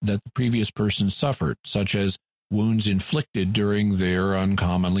wounds that the previous person suffered, such as wounds inflicted during their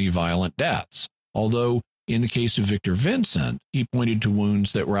uncommonly violent deaths. Although, in the case of Victor Vincent, he pointed to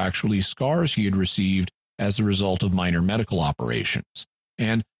wounds that were actually scars he had received as a result of minor medical operations.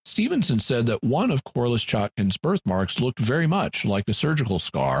 And Stevenson said that one of Corliss Chotkin's birthmarks looked very much like a surgical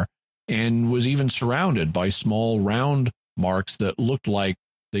scar, and was even surrounded by small round marks that looked like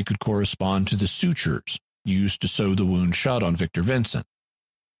they could correspond to the sutures used to sew the wound shut on Victor Vincent.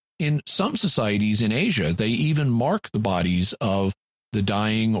 In some societies in Asia, they even mark the bodies of the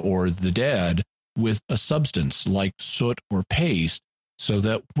dying or the dead with a substance like soot or paste, so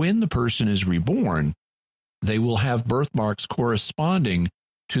that when the person is reborn, they will have birthmarks corresponding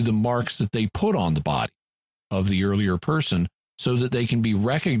to the marks that they put on the body of the earlier person, so that they can be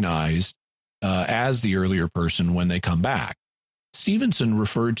recognized as the earlier person when they come back. Stevenson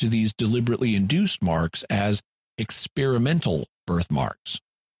referred to these deliberately induced marks as experimental birthmarks.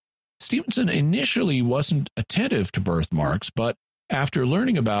 Stevenson initially wasn't attentive to birthmarks, but after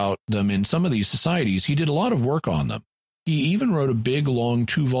learning about them in some of these societies, he did a lot of work on them. He even wrote a big, long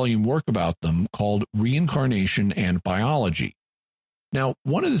 2-volume work about them called Reincarnation and Biology. Now,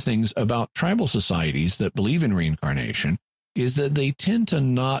 one of the things about tribal societies that believe in reincarnation is that they tend to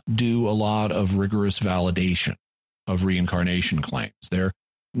not do a lot of rigorous validation of reincarnation claims. They're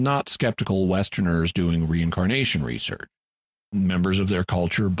not skeptical Westerners doing reincarnation research. Members of their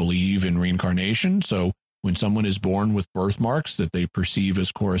culture believe in reincarnation, so when someone is born with birthmarks that they perceive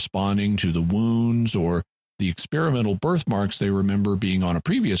as corresponding to the wounds or the experimental birthmarks they remember being on a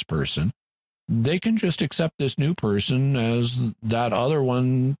previous person, they can just accept this new person as that other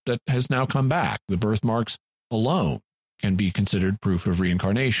one that has now come back. The birthmarks alone can be considered proof of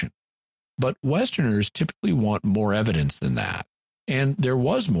reincarnation. But Westerners typically want more evidence than that, and there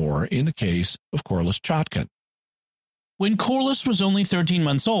was more in the case of Corliss Chotkin. When Corliss was only 13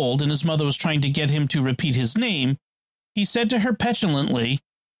 months old and his mother was trying to get him to repeat his name, he said to her petulantly,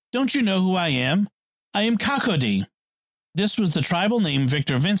 "Don't you know who I am? I am Kakodi." This was the tribal name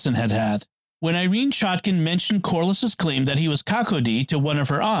Victor Vincent had had. When Irene Chotkin mentioned Corliss's claim that he was Kakodi to one of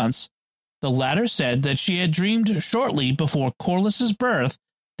her aunts, the latter said that she had dreamed shortly before Corliss's birth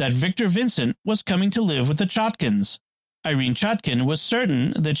that Victor Vincent was coming to live with the Chotkins. Irene Chotkin was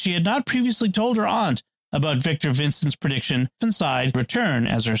certain that she had not previously told her aunt about Victor Vincent's prediction of Stevenson return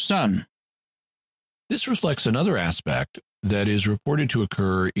as her son. This reflects another aspect that is reported to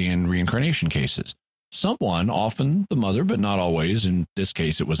occur in reincarnation cases. Someone, often the mother, but not always, in this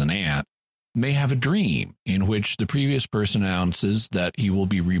case it was an aunt, may have a dream in which the previous person announces that he will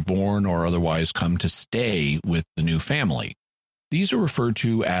be reborn or otherwise come to stay with the new family. These are referred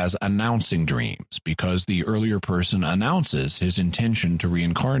to as announcing dreams because the earlier person announces his intention to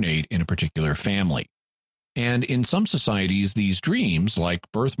reincarnate in a particular family. And in some societies, these dreams, like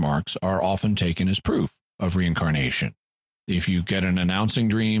birthmarks, are often taken as proof of reincarnation. If you get an announcing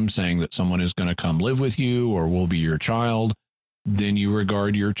dream saying that someone is going to come live with you or will be your child, then you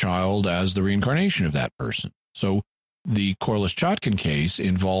regard your child as the reincarnation of that person. So the Corliss Chotkin case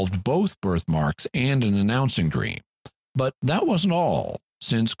involved both birthmarks and an announcing dream. But that wasn't all,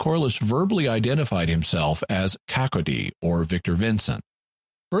 since Corliss verbally identified himself as Kakodi, or Victor Vincent.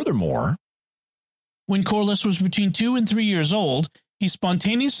 Furthermore, when Corliss was between 2 and 3 years old, he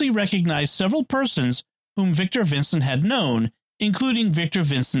spontaneously recognized several persons whom Victor Vincent had known, including Victor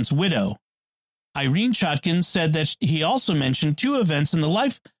Vincent's widow. Irene Chotkin said that he also mentioned 2 events in the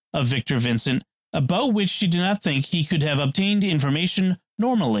life of Victor Vincent about which she did not think he could have obtained information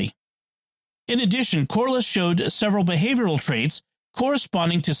normally. In addition, Corliss showed several behavioral traits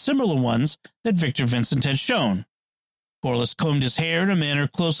corresponding to similar ones that Victor Vincent had shown. Corliss combed his hair in a manner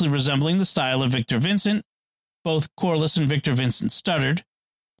closely resembling the style of Victor Vincent. Both Corliss and Victor Vincent stuttered.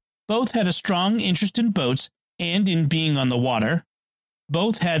 Both had a strong interest in boats and in being on the water.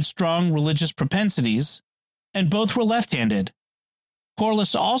 Both had strong religious propensities, and both were left-handed.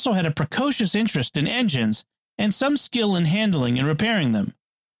 Corliss also had a precocious interest in engines and some skill in handling and repairing them.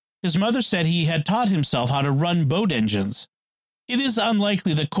 His mother said he had taught himself how to run boat engines. It is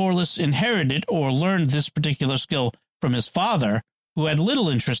unlikely that Corliss inherited or learned this particular skill from his father, who had little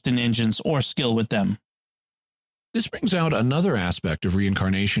interest in engines or skill with them. This brings out another aspect of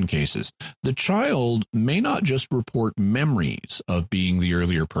reincarnation cases. The child may not just report memories of being the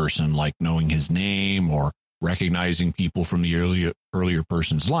earlier person, like knowing his name or recognizing people from the earlier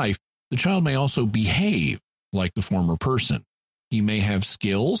person's life. The child may also behave like the former person. He may have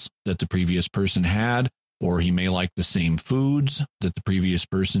skills that the previous person had, or he may like the same foods that the previous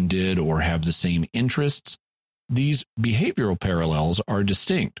person did, or have the same interests. These behavioral parallels are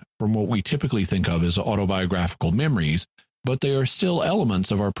distinct from what we typically think of as autobiographical memories, but they are still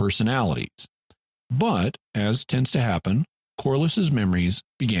elements of our personalities. But, as tends to happen, Corliss's memories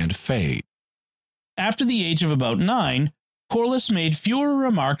began to fade. After the age of about 9, Corliss made fewer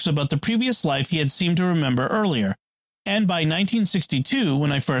remarks about the previous life he had seemed to remember earlier, and by 1962,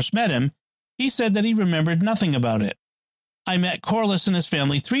 when I first met him, he said that he remembered nothing about it. I met Corliss and his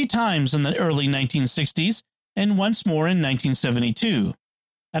family 3 times in the early 1960s and once more in 1972.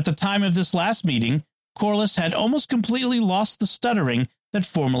 At the time of this last meeting, Corliss had almost completely lost the stuttering that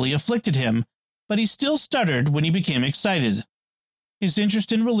formerly afflicted him, but he still stuttered when he became excited. His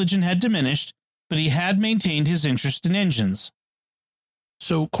interest in religion had diminished, but he had maintained his interest in engines.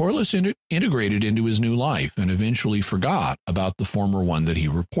 So Corliss integrated into his new life and eventually forgot about the former one that he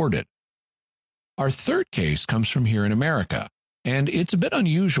reported. Our third case comes from here in America, and it's a bit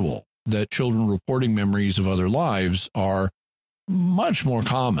unusual that children reporting memories of other lives are much more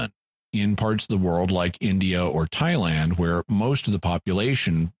common in parts of the world like India or Thailand, where most of the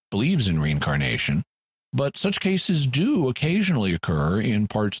population believes in reincarnation, but such cases do occasionally occur in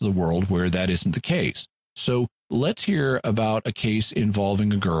parts of the world where that isn't the case. So let's hear about a case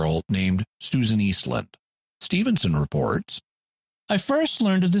involving a girl named Susan Eastland. Stevenson reports, I first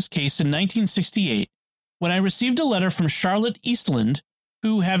learned of this case in 1968 when I received a letter from Charlotte Eastland,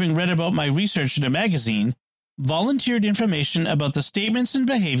 who, having read about my research in a magazine, volunteered information about the statements and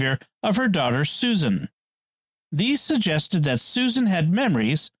behavior of her daughter Susan. These suggested that Susan had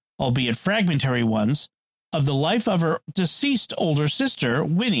memories, albeit fragmentary ones, of the life of her deceased older sister,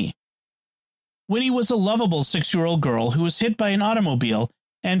 Winnie. Winnie was a lovable 6-year-old girl who was hit by an automobile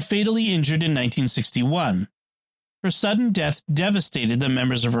and fatally injured in 1961. Her sudden death devastated the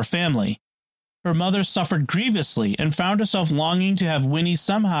members of her family. Her mother suffered grievously and found herself longing to have Winnie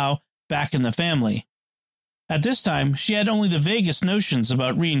somehow back in the family. At this time, she had only the vaguest notions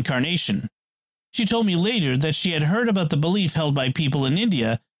about reincarnation. She told me later that she had heard about the belief held by people in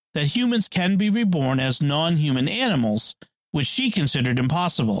India that humans can be reborn as non-human animals, which she considered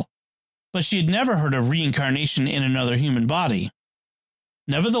impossible. But she had never heard of reincarnation in another human body.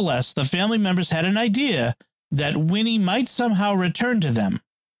 Nevertheless, the family members had an idea that Winnie might somehow return to them.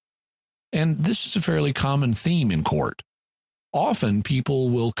 and this is a fairly common theme in court. Often people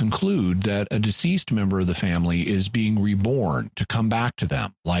will conclude that a deceased member of the family is being reborn to come back to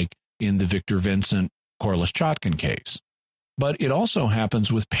them, like in the Victor Vincent Corliss-Chotkin case. But it also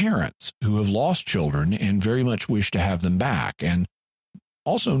happens with parents who have lost children and very much wish to have them back. And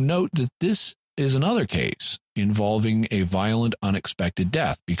also note that this is another case involving a violent, unexpected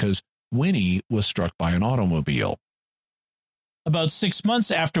death because Winnie was struck by an automobile. About 6 months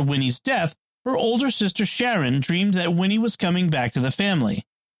after Winnie's death, her older sister Sharon dreamed that Winnie was coming back to the family.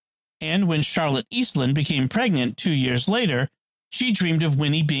 And when Charlotte Eastland became pregnant 2 years later, she dreamed of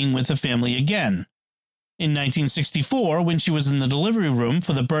Winnie being with the family again. In 1964, when she was in the delivery room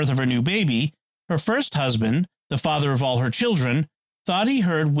for the birth of her new baby, her first husband, the father of all her children, thought he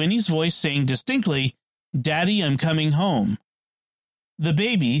heard Winnie's voice saying distinctly, "Daddy, I'm coming home." The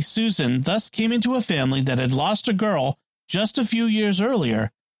baby, Susan, thus came into a family that had lost a girl just a few years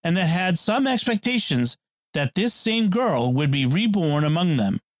earlier and that had some expectations that this same girl would be reborn among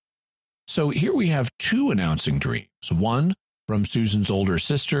them. So here we have two announcing dreams, one from Susan's older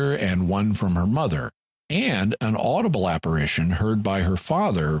sister and one from her mother, and an audible apparition heard by her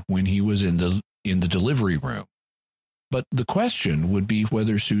father when he was in the delivery room. But the question would be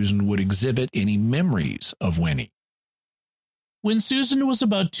whether Susan would exhibit any memories of Winnie. When Susan was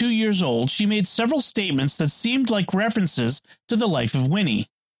about 2 years old, she made several statements that seemed like references to the life of Winnie.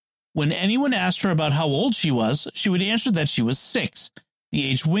 When anyone asked her about how old she was, she would answer that she was 6, the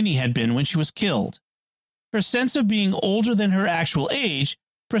age Winnie had been when she was killed. Her sense of being older than her actual age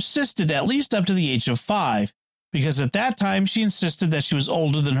persisted at least up to the age of 5, because at that time she insisted that she was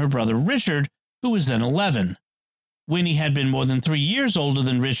older than her brother Richard, who was then 11. Winnie had been more than 3 years older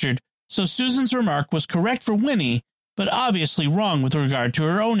than Richard, so Susan's remark was correct for Winnie, but obviously wrong with regard to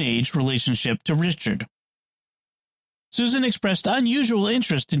her own age relationship to Richard. Susan expressed unusual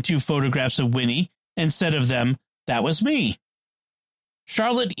interest in 2 photographs of Winnie and said of them, "That was me."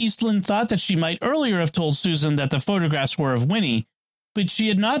 Charlotte Eastland thought that she might earlier have told Susan that the photographs were of Winnie, but she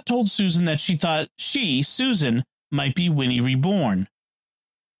had not told Susan that she thought she, Susan, might be Winnie reborn.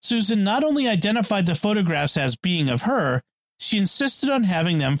 Susan not only identified the photographs as being of her, she insisted on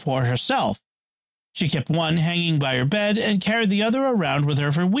having them for herself. She kept one hanging by her bed and carried the other around with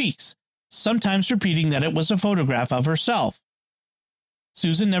her for weeks, sometimes repeating that it was a photograph of herself.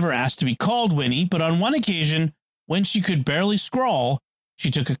 Susan never asked to be called Winnie, but on one occasion, when she could barely scrawl,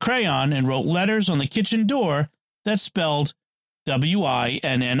 she took a crayon and wrote letters on the kitchen door that spelled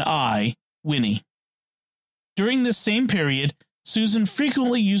W-I-N-N-I, Winnie. During this same period, Susan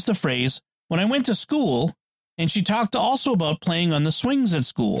frequently used the phrase, "when I went to school," and she talked also about playing on the swings at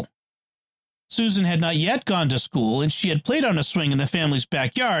school. Susan had not yet gone to school, and she had played on a swing in the family's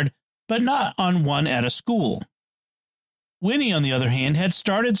backyard, but not on one at a school. Winnie, on the other hand, had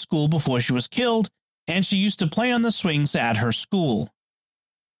started school before she was killed and she used to play on the swings at her school.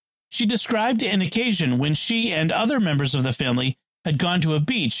 She described an occasion when she and other members of the family had gone to a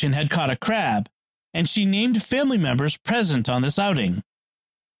beach and had caught a crab, and she named family members present on this outing.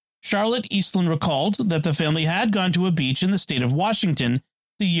 Charlotte Eastland recalled that the family had gone to a beach in the state of Washington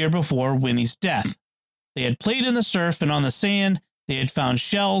the year before Winnie's death. They had played in the surf and on the sand, they had found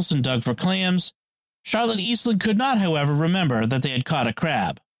shells and dug for clams. Charlotte Eastland could not, however, remember that they had caught a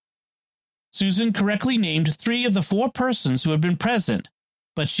crab. Susan correctly named 3 of the 4 persons who had been present,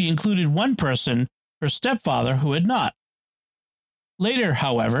 but she included one person, her stepfather, who had not. Later,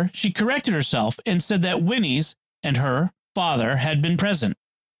 however, she corrected herself and said that Winnie's and her father had been present.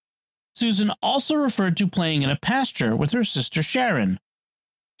 Susan also referred to playing in a pasture with her sister Sharon.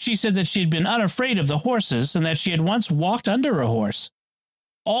 She said that she had been unafraid of the horses and that she had once walked under a horse.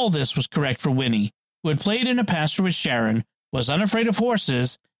 All this was correct for Winnie, who had played in a pasture with Sharon, was unafraid of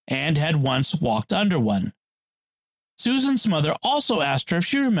horses, and had once walked under one. Susan's mother also asked her if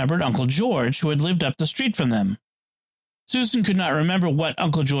she remembered Uncle George, who had lived up the street from them. Susan could not remember what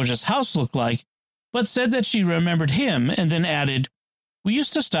Uncle George's house looked like, but said that she remembered him and then added, "We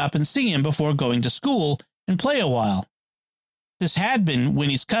used to stop and see him before going to school and play a while." This had been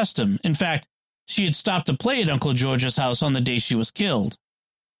Winnie's custom. In fact, she had stopped to play at Uncle George's house on the day she was killed.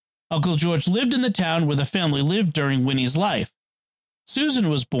 Uncle George lived in the town where the family lived during Winnie's life. Susan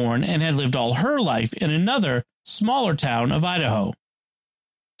was born and had lived all her life in another, smaller town of Idaho.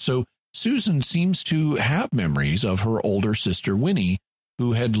 So Susan seems to have memories of her older sister Winnie,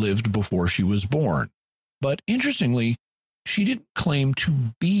 who had lived before she was born. But interestingly, she didn't claim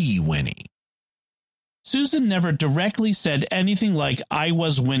to be Winnie. Susan never directly said anything like, "I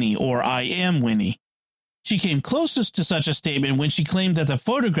was Winnie" or "I am Winnie." She came closest to such a statement when she claimed that the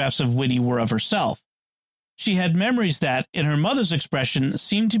photographs of Winnie were of herself. She had memories that, in her mother's expression,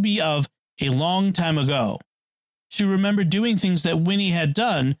 seemed to be of a long time ago. She remembered doing things that Winnie had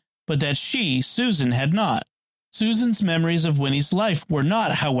done, but that she, Susan, had not. Susan's memories of Winnie's life were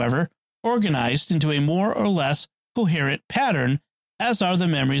not, however, organized into a more or less coherent pattern, as are the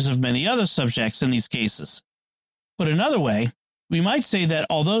memories of many other subjects in these cases. Put another way, we might say that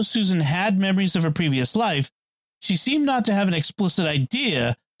although Susan had memories of a previous life, she seemed not to have an explicit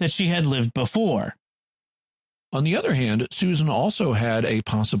idea that she had lived before. On the other hand, Susan also had a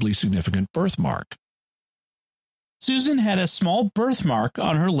possibly significant birthmark. Susan had a small birthmark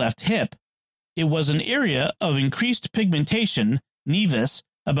on her left hip. It was an area of increased pigmentation, nevus,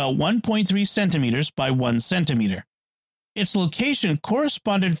 about 1.3 centimeters by 1 centimeter. Its location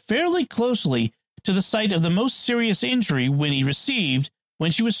corresponded fairly closely to the site of the most serious injury Winnie received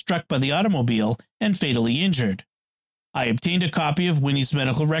when she was struck by the automobile and fatally injured. I obtained a copy of Winnie's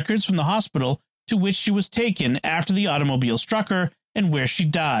medical records from the hospital to which she was taken after the automobile struck her and where she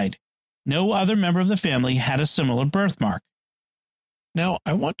died. No other member of the family had a similar birthmark. Now,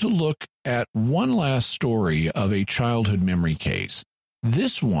 I want to look at one last story of a childhood memory case.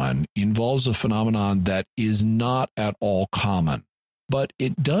 This one involves a phenomenon that is not at all common, but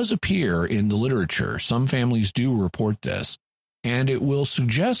it does appear in the literature. Some families do report this, and it will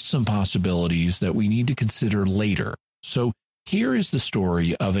suggest some possibilities that we need to consider later. So here is the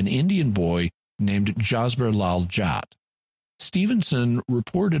story of an Indian boy named Jasbir Lal Jat. Stevenson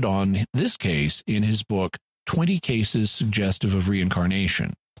reported on this case in his book, 20 Cases Suggestive of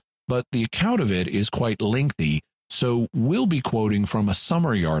Reincarnation, but the account of it is quite lengthy, so we'll be quoting from a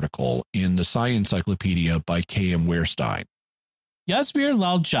summary article in the Science Encyclopedia by K.M. Weirstein. Jasbir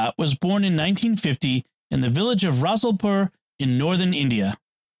Lal Jat was born in 1950 in the village of Rasulpur in northern India.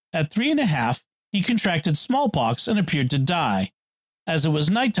 At 3.5, he contracted smallpox and appeared to die. As it was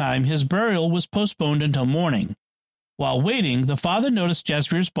nighttime, his burial was postponed until morning. While waiting, the father noticed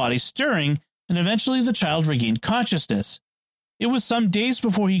Jasbir's body stirring, and eventually the child regained consciousness. It was some days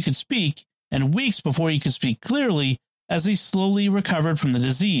before he could speak, and weeks before he could speak clearly, as he slowly recovered from the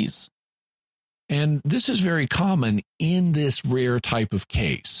disease. And this is very common in this rare type of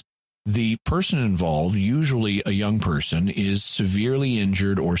case. The person involved, usually a young person, is severely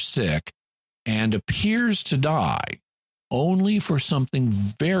injured or sick and appears to die, only for something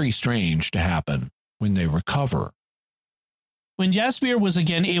very strange to happen when they recover. When Jasbir was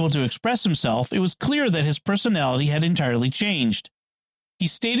again able to express himself, it was clear that his personality had entirely changed. He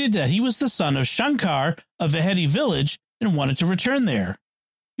stated that he was the son of Shankar of Vehedi village and wanted to return there.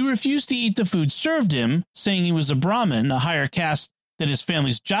 He refused to eat the food served him, saying he was a Brahmin, a higher caste than his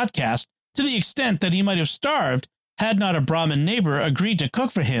family's Jat caste, to the extent that he might have starved had not a Brahmin neighbor agreed to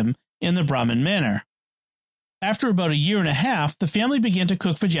cook for him in the Brahmin manner. After about 1.5 years, the family began to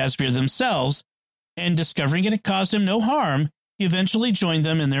cook for Jasbir themselves, and discovering it had caused him no harm, he eventually joined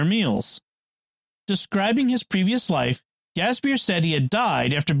them in their meals. Describing his previous life, Yasbir said he had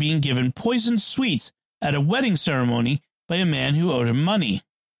died after being given poisoned sweets at a wedding ceremony by a man who owed him money.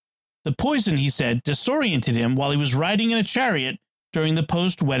 The poison, he said, disoriented him while he was riding in a chariot during the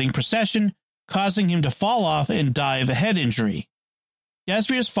post-wedding procession, causing him to fall off and die of a head injury.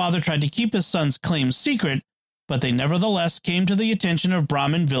 Yasbir's father tried to keep his son's claims secret, but they nevertheless came to the attention of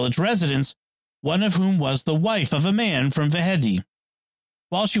Brahmin village residents, one of whom was the wife of a man from Vehedi.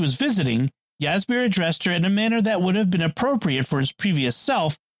 While she was visiting, Yasbir addressed her in a manner that would have been appropriate for his previous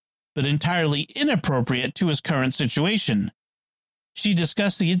self, but entirely inappropriate to his current situation. She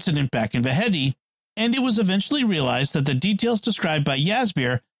discussed the incident back in Vehedi, and it was eventually realized that the details described by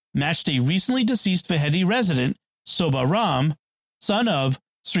Yasbir matched a recently deceased Vehedi resident, Soba Ram, son of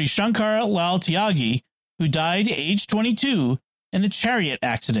Sri Shankar Lal Tyagi, who died age 22 in a chariot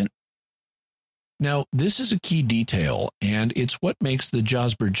accident. Now, this is a key detail, and it's what makes the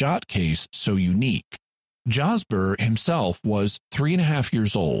Jasbir Jat case so unique. Jasbir himself was 3.5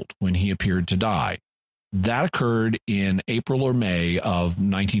 years old when he appeared to die. That occurred in April or May of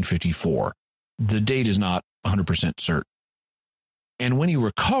 1954. The date is not 100% certain. And when he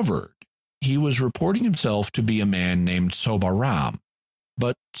recovered, he was reporting himself to be a man named Sobaram.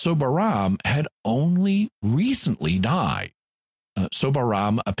 But Sobaram had only recently died.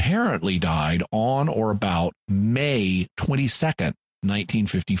 Sobaram apparently died on or about May 22nd,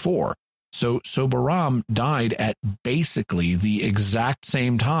 1954. So Sobaram died at basically the exact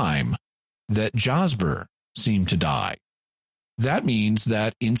same time that Jasbir seemed to die. That means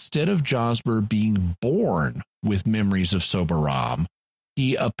that instead of Jasbir being born with memories of Sobaram,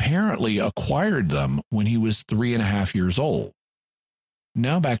 he apparently acquired them when he was 3.5 years old.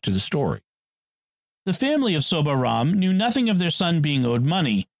 Now back to the story. The family of Sobaram knew nothing of their son being owed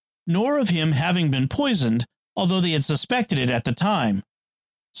money, nor of him having been poisoned, although they had suspected it at the time.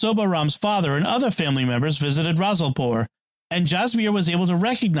 Sobaram's father and other family members visited Rasulpur, and Jasbir was able to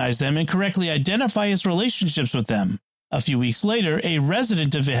recognize them and correctly identify his relationships with them. A few weeks later, a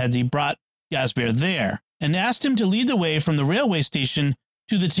resident of Vehedi brought Jasbir there and asked him to lead the way from the railway station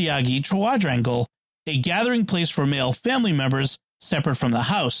to the Tyagi quadrangle, a gathering place for male family members separate from the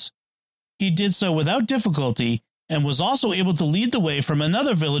house. He did so without difficulty and was also able to lead the way from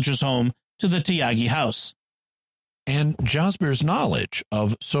another villager's home to the Tyagi house. And Jasbir's knowledge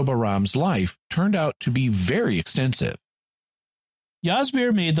of Sobaram's life turned out to be very extensive.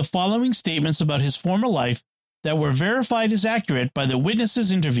 Jasbir made the following statements about his former life that were verified as accurate by the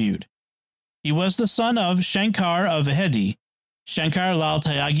witnesses interviewed. He was the son of Shankar of Vehedi. Shankar Lal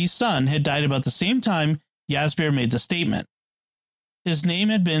Tyagi's son had died about the same time Jasbir made the statement. His name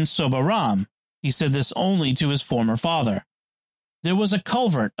had been Sobaram. He said this only to his former father. There was a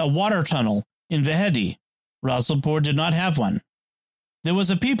culvert, a water tunnel, in Vehedi. Rasulpur did not have one. There was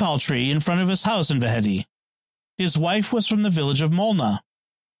a peepal tree in front of his house in Vehedi. His wife was from the village of Molna.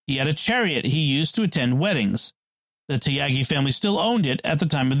 He had a chariot he used to attend weddings. The Tyagi family still owned it at the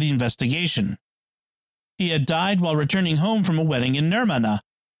time of the investigation. He had died while returning home from a wedding in Nirmana,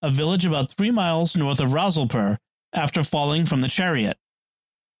 a village about 3 miles north of Rasulpur, after falling from the chariot.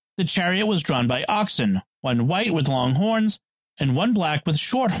 The chariot was drawn by oxen, one white with long horns and one black with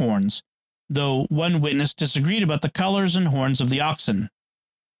short horns, though one witness disagreed about the colors and horns of the oxen.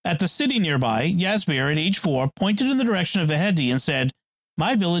 At the city nearby, Jasbir, at age 4, pointed in the direction of Vehedi and said,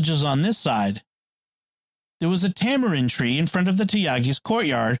 "My village is on this side." There was a tamarind tree in front of the Tyagi's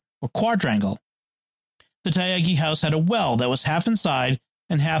courtyard, or quadrangle. The Tyagi house had a well that was half inside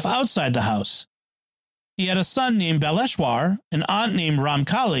and half outside the house. He had a son named Baleshwar, an aunt named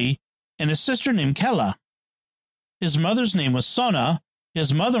Ramkali, and a sister named Kela. His mother's name was Sona,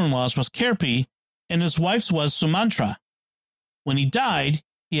 his mother-in-law's was Kirpi, and his wife's was Sumantra. When he died,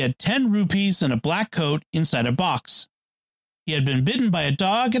 he had 10 rupees and a black coat inside a box. He had been bitten by a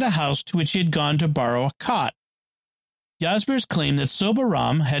dog at a house to which he had gone to borrow a cot. Jasbir's claim that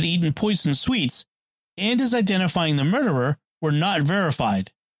Sobaram had eaten poisoned sweets and his identifying the murderer were not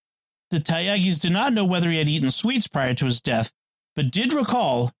verified. The Tyagis did not know whether he had eaten sweets prior to his death, but did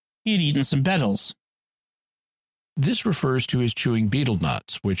recall he had eaten some beetles. This refers to his chewing betel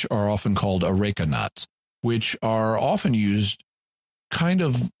nuts, which are often called areca nuts, which are often used kind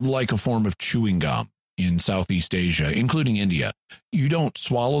of like a form of chewing gum in Southeast Asia, including India. You don't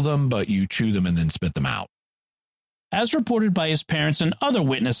swallow them, but you chew them and then spit them out. As reported by his parents and other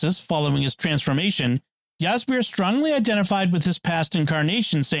witnesses following his transformation, Jasbir strongly identified with his past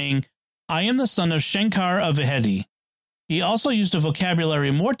incarnation, saying, "I am the son of Shankar of Vehedi." He also used a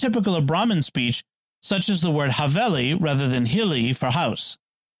vocabulary more typical of Brahmin speech, such as the word haveli rather than hili for house.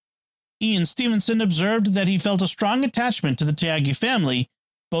 Ian Stevenson observed that he felt a strong attachment to the Tyagi family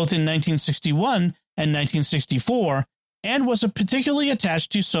both in 1961 and 1964, and was particularly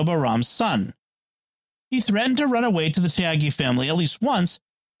attached to Sobaram's son. He threatened to run away to the Tyagi family at least once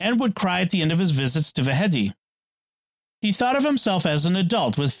and would cry at the end of his visits to Vehedi. He thought of himself as an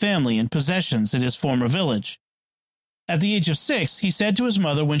adult with family and possessions in his former village. At the age of 6, he said to his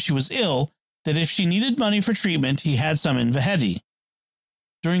mother when she was ill that if she needed money for treatment, he had some in Vehedi.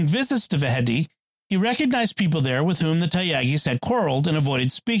 During visits to Vehedi, he recognized people there with whom the Tyagis had quarreled and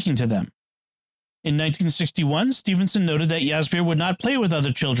avoided speaking to them. In 1961, Stevenson noted that Yasbir would not play with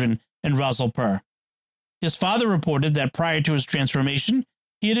other children in Rasalpur. His father reported that prior to his transformation,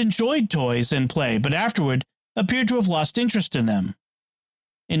 he had enjoyed toys and play, but afterward appeared to have lost interest in them.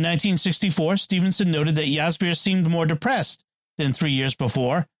 In 1964, Stevenson noted that Yasbir seemed more depressed than 3 years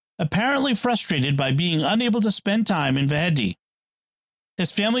before, apparently frustrated by being unable to spend time in Vehedi.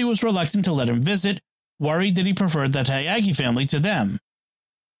 His family was reluctant to let him visit, worried that he preferred the Tyagi family to them.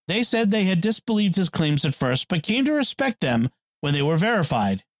 They said they had disbelieved his claims at first, but came to respect them when they were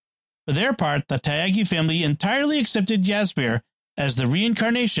verified. For their part, the Tyagi family entirely accepted Yasbir as the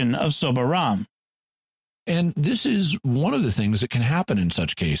reincarnation of Sobaram. And this is one of the things that can happen in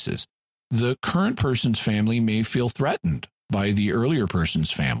such cases. The current person's family may feel threatened by the earlier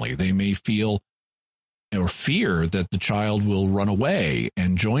person's family. They may feel or fear that the child will run away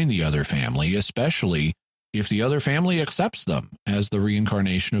and join the other family, especially if the other family accepts them as the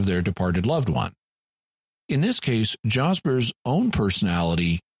reincarnation of their departed loved one. In this case, Jasbir's own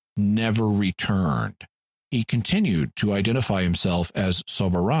personality never returned. He continued to identify himself as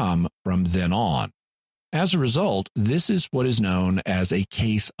Sobaram from then on. As a result, this is what is known as a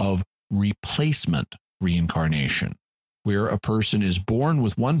case of replacement reincarnation, where a person is born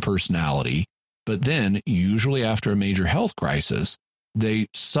with one personality, but then, usually after a major health crisis, they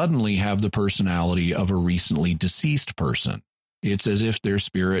suddenly have the personality of a recently deceased person. It's as if their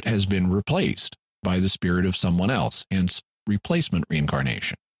spirit has been replaced by the spirit of someone else, hence replacement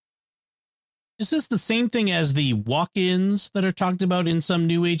reincarnation. Is this the same thing as the walk-ins that are talked about in some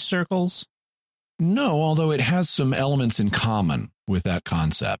New Age circles? No, although it has some elements in common with that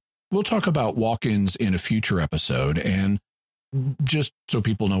concept. We'll talk about walk-ins in a future episode, and just so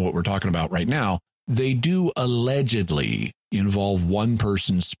people know what we're talking about right now, they do allegedly involve one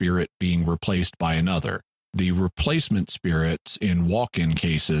person's spirit being replaced by another. The replacement spirits in walk-in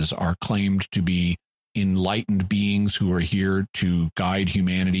cases are claimed to be enlightened beings who are here to guide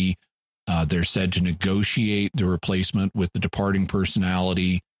humanity. They're said to negotiate the replacement with the departing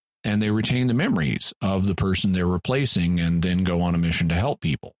personality, and they retain the memories of the person they're replacing and then go on a mission to help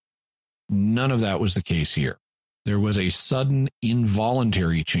people. None of that was the case here. There was a sudden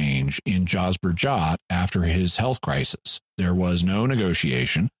involuntary change in Jasbir Jat after his health crisis. There was no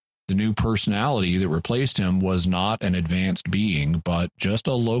negotiation. The new personality that replaced him was not an advanced being, but just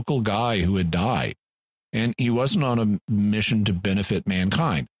a local guy who had died. And he wasn't on a mission to benefit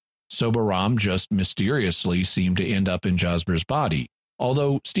mankind. Sobaram just mysteriously seemed to end up in Jasbir's body,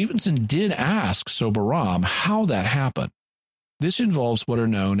 although Stevenson did ask Sobaram how that happened. This involves what are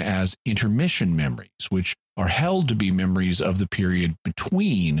known as intermission memories, which are held to be memories of the period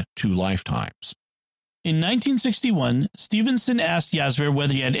between two lifetimes. In 1961, Stevenson asked Yasbir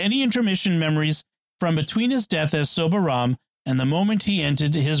whether he had any intermission memories from between his death as Sobaram and the moment he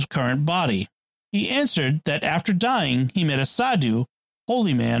entered his current body. He answered that after dying, he met a sadhu,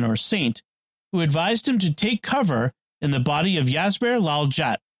 holy man or saint, who advised him to take cover in the body of Yasbir Lal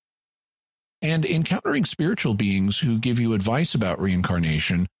Jat. And encountering spiritual beings who give you advice about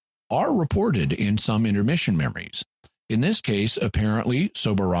reincarnation are reported in some intermission memories. In this case, apparently,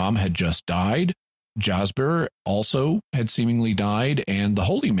 Sobaram had just died, Jasbir also had seemingly died, and the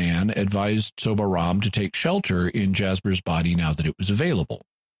holy man advised Sobaram to take shelter in Jasbir's body now that it was available.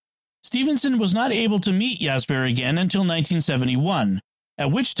 Stevenson was not able to meet Yasbir again until 1971,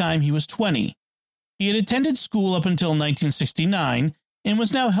 at which time he was 20. He had attended school up until 1969 and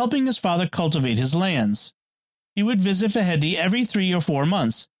was now helping his father cultivate his lands. He would visit Vehedi every 3 or 4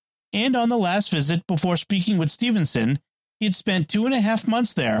 months, and on the last visit before speaking with Stevenson, he had spent 2.5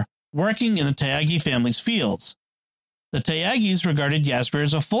 months there, working in the Tyagi family's fields. The Tyagis regarded Yasbir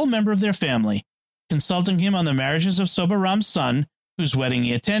as a full member of their family, consulting him on the marriages of Sobaram's son, whose wedding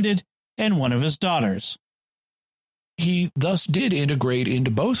he attended, and one of his daughters. He thus did integrate into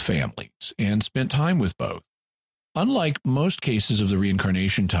both families and spent time with both. Unlike most cases of the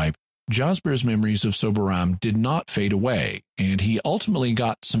reincarnation type, Jasbir's memories of Sobaram did not fade away, and he ultimately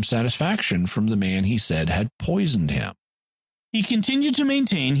got some satisfaction from the man he said had poisoned him. He continued to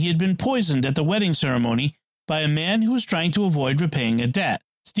maintain he had been poisoned at the wedding ceremony by a man who was trying to avoid repaying a debt.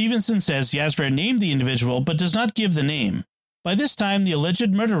 Stevenson says Yasbir named the individual but does not give the name. By this time, the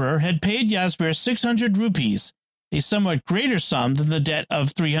alleged murderer had paid Yasber 600 rupees, a somewhat greater sum than the debt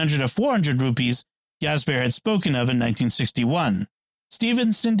of 300 or 400 rupees Yasber had spoken of in 1961.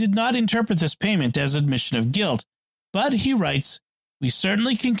 Stevenson did not interpret this payment as admission of guilt, but he writes, "We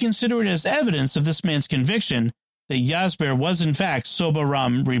certainly can consider it as evidence of this man's conviction that Yasber was in fact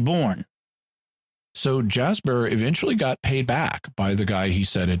Sobaram reborn." So Jasper eventually got paid back by the guy he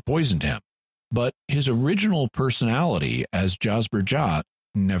said had poisoned him, but his original personality as Jasper Jat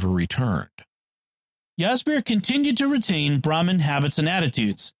never returned. Yasber continued to retain Brahmin habits and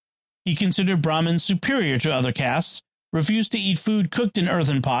attitudes. He considered Brahmins superior to other castes, refused to eat food cooked in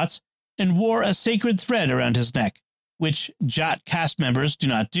earthen pots, and wore a sacred thread around his neck, which Jat caste members do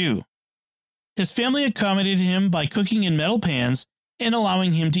not do. His family accommodated him by cooking in metal pans and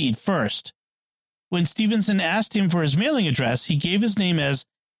allowing him to eat first. When Stevenson asked him for his mailing address, he gave his name as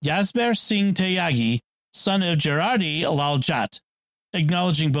Yasber Singh Tyagi, son of Gerardi Lal Jat,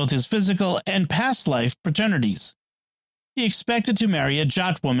 acknowledging both his physical and past life paternities. He expected to marry a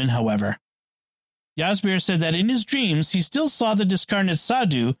Jat woman, however. Yasber said that in his dreams he still saw the discarnate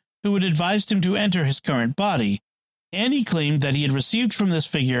sadhu who had advised him to enter his current body, and he claimed that he had received from this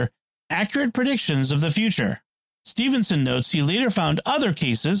figure accurate predictions of the future. Stevenson notes he later found other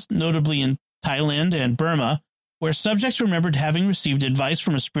cases, notably in Thailand and Burma, where subjects remembered having received advice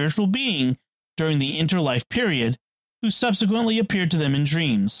from a spiritual being during the interlife period, who subsequently appeared to them in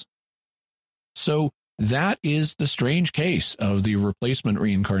dreams. So that is the strange case of the replacement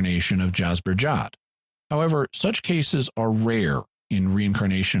reincarnation of Jasper Jat. However, such cases are rare in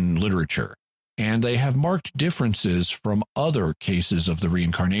reincarnation literature, and they have marked differences from other cases of the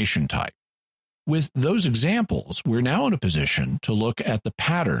reincarnation type. With those examples, we're now in a position to look at the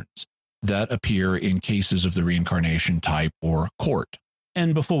patterns that appear in cases of the reincarnation type or court.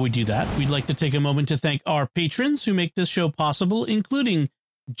 And before we do that, we'd like to take a moment to thank our patrons who make this show possible, including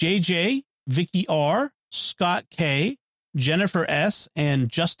JJ, Vicky R., Scott K., Jennifer S., and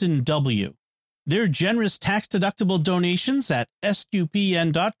Justin W. Their generous tax-deductible donations at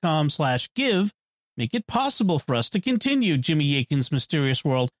sqpn.com/give make it possible for us to continue Jimmy Akin's Mysterious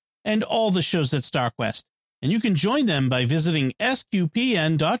World and all the shows at StarQuest, and you can join them by visiting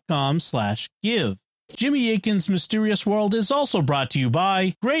sqpn.com/give. Jimmy Akin's Mysterious World is also brought to you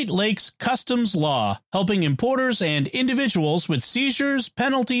by Great Lakes Customs Law, helping importers and individuals with seizures,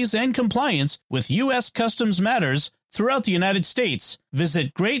 penalties, and compliance with U.S. customs matters throughout the United States.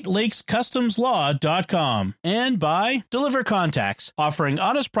 Visit GreatLakesCustomsLaw.com. And by Deliver Contacts, offering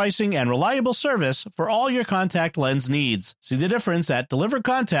honest pricing and reliable service for all your contact lens needs. See the difference at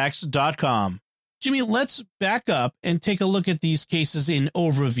DeliverContacts.com. Jimmy, let's back up and take a look at these cases in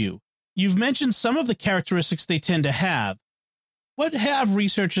overview. You've mentioned some of the characteristics they tend to have. What have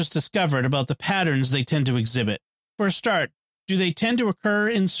researchers discovered about the patterns they tend to exhibit? For a start, do they tend to occur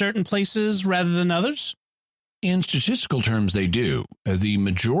in certain places rather than others? In statistical terms, they do. The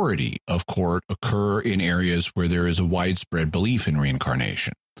majority of court occur in areas where there is a widespread belief in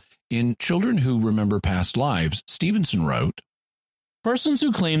reincarnation. In Children Who Remember Past Lives, Stevenson wrote, "Persons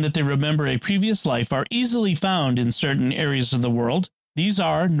who claim that they remember a previous life are easily found in certain areas of the world. These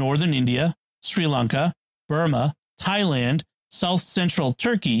are northern India, Sri Lanka, Burma, Thailand, South Central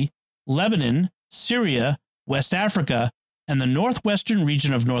Turkey, Lebanon, Syria, West Africa, and the northwestern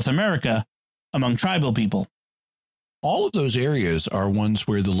region of North America, among tribal people." All of those areas are ones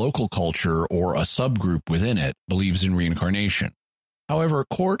where the local culture or a subgroup within it believes in reincarnation. However,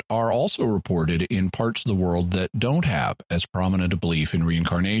 court are also reported in parts of the world that don't have as prominent a belief in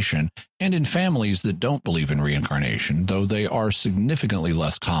reincarnation and in families that don't believe in reincarnation, though they are significantly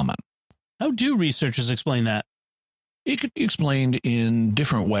less common. How do researchers explain that? It could be explained in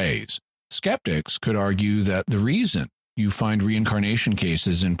different ways. Skeptics could argue that the reason you find reincarnation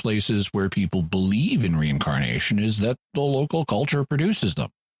cases in places where people believe in reincarnation is that the local culture produces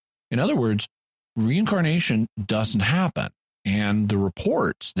them. In other words, reincarnation doesn't happen, and the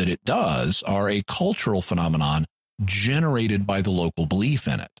reports that it does are a cultural phenomenon generated by the local belief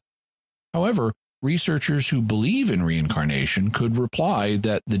in it. However, researchers who believe in reincarnation could reply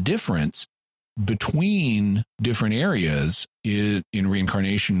that the difference between different areas in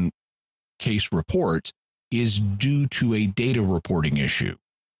reincarnation case reports is due to a data reporting issue.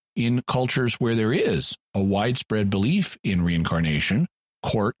 In cultures where there is a widespread belief in reincarnation,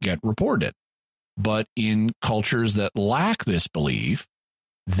 court get reported. But in cultures that lack this belief,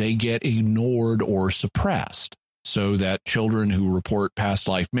 they get ignored or suppressed, so that children who report past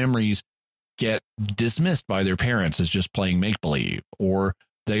life memories get dismissed by their parents as just playing make-believe, or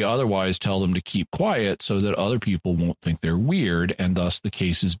they otherwise tell them to keep quiet so that other people won't think they're weird, and thus the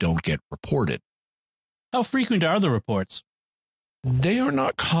cases don't get reported. How frequent are the reports? They are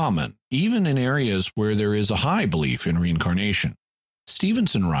not common, even in areas where there is a high belief in reincarnation.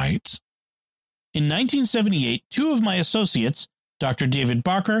 Stevenson writes, in 1978, two of my associates, Dr. David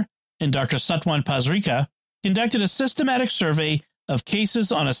Barker and Dr. Satwan Pasrika, conducted a systematic survey of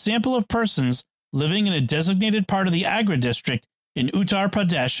cases on a sample of persons living in a designated part of the Agra district in Uttar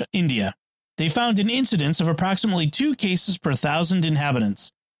Pradesh, India. They found an incidence of approximately 2 cases per 1,000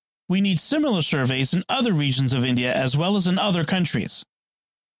 inhabitants. We need similar surveys in other regions of India as well as in other countries.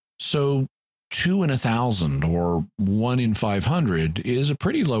 So 2 in 1,000 or 1 in 500 is a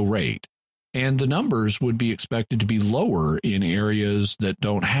pretty low rate, and the numbers would be expected to be lower in areas that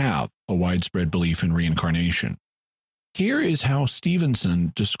don't have a widespread belief in reincarnation. Here is how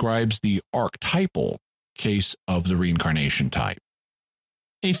Stevenson describes the archetypal case of the reincarnation type.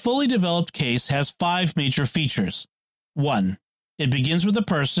 A fully developed case has 5 major features. 1. It begins with a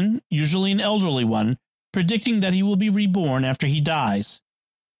person, usually an elderly one, predicting that he will be reborn after he dies.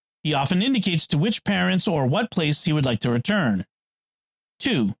 He often indicates to which parents or what place he would like to return.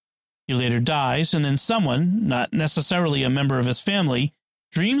 2. He later dies, and then someone, not necessarily a member of his family,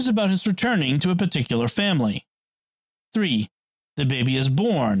 dreams about his returning to a particular family. 3. The baby is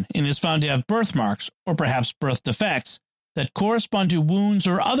born and is found to have birthmarks, or perhaps birth defects, that correspond to wounds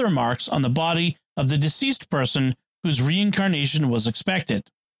or other marks on the body of the deceased person whose reincarnation was expected.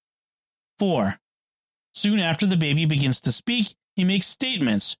 4. Soon after the baby begins to speak, he makes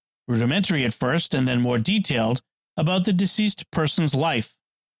statements, rudimentary at first and then more detailed, about the deceased person's life.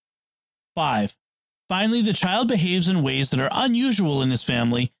 5. Finally, the child behaves in ways that are unusual in his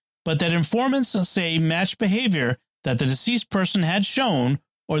family, but that informants say match behavior that the deceased person had shown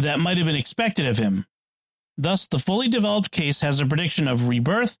or that might have been expected of him. Thus, the fully developed case has a prediction of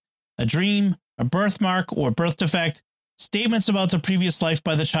rebirth, a dream, a birthmark or birth defect, statements about the previous life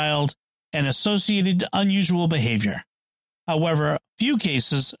by the child, and associated unusual behavior. However, few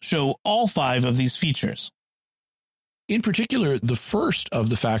cases show all 5 of these features. In particular, the first of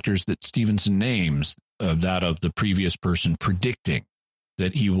the factors that Stevenson names, that of the previous person predicting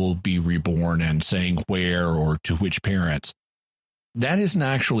that he will be reborn and saying where or to which parents, that isn't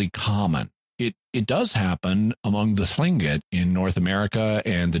actually common. It does happen among the Tlingit in North America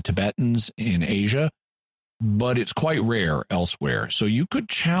and the Tibetans in Asia, but it's quite rare elsewhere. So you could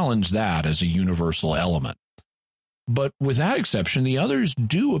challenge that as a universal element. But with that exception, the others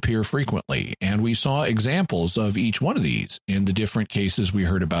do appear frequently, and we saw examples of each one of these in the different cases we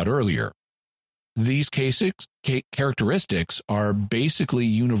heard about earlier. These characteristics are basically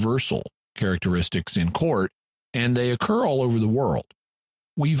universal characteristics in court, and they occur all over the world.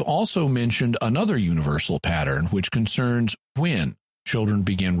 We've also mentioned another universal pattern which concerns when children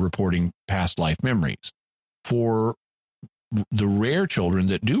begin reporting past life memories. For the rare children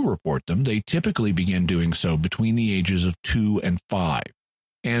that do report them, they typically begin doing so between the ages of 2 and 5.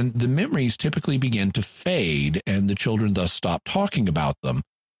 And the memories typically begin to fade, and the children thus stop talking about them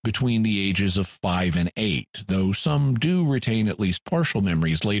between the ages of 5 and 8, though some do retain at least partial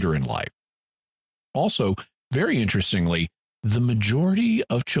memories later in life. Also, very interestingly, the majority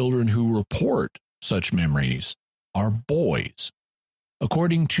of children who report such memories are boys.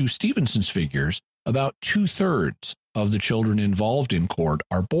 According to Stevenson's figures, about 2/3 of the children involved in court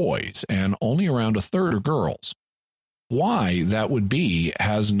are boys, and only around 1/3 are girls. Why that would be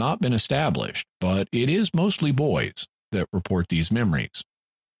has not been established, but it is mostly boys that report these memories.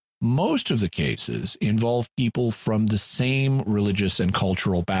 Most of the cases involve people from the same religious and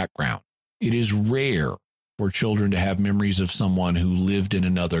cultural background. It is rare for children to have memories of someone who lived in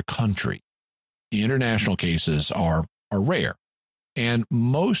another country. The international cases are rare, and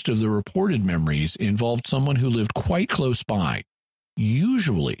most of the reported memories involved someone who lived quite close by.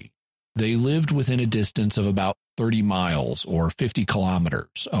 Usually, they lived within a distance of about 30 miles or 50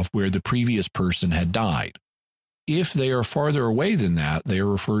 kilometers of where the previous person had died. If they are farther away than that, they are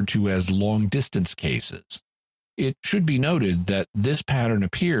referred to as long-distance cases. It should be noted that this pattern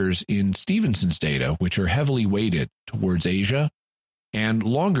appears in Stevenson's data, which are heavily weighted towards Asia, and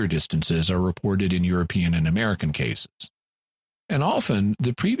longer distances are reported in European and American cases. And often,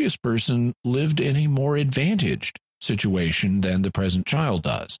 the previous person lived in a more advantaged situation than the present child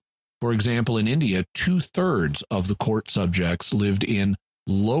does. For example, in India, 2/3 of the court subjects lived in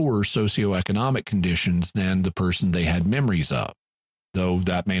lower socioeconomic conditions than the person they had memories of, though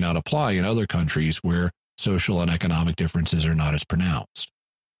that may not apply in other countries where social and economic differences are not as pronounced.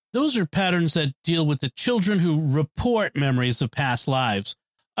 Those are patterns that deal with the children who report memories of past lives.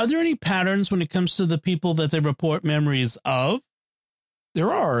 Are there any patterns when it comes to the people that they report memories of?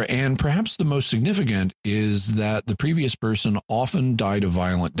 There are, and perhaps the most significant is that the previous person often died a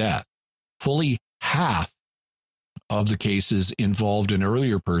violent death. Fully half of the cases involved an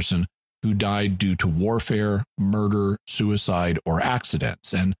earlier person who died due to warfare, murder, suicide, or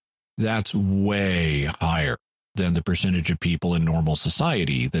accidents. And that's way higher than the percentage of people in normal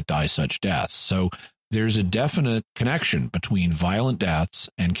society that die such deaths. So there's a definite connection between violent deaths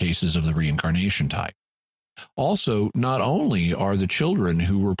and cases of the reincarnation type. Also, not only are the children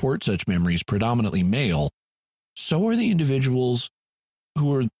who report such memories predominantly male, so are the individuals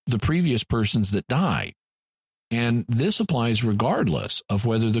who are the previous persons that died. And this applies regardless of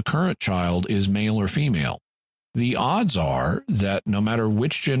whether the current child is male or female. The odds are that no matter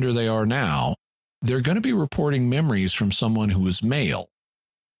which gender they are now, they're going to be reporting memories from someone who is male.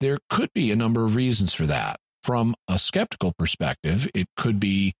 There could be a number of reasons for that. From a skeptical perspective, it could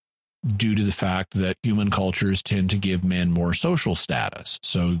be due to the fact that human cultures tend to give men more social status,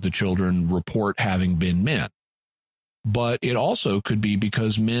 so the children report having been men. But it also could be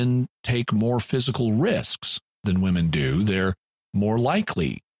because men take more physical risks than women do. They're more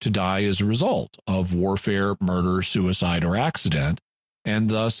likely to die as a result of warfare, murder, suicide, or accident, and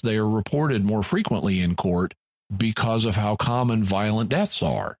thus they are reported more frequently in court because of how common violent deaths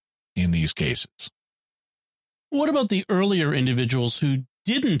are in these cases. What about the earlier individuals who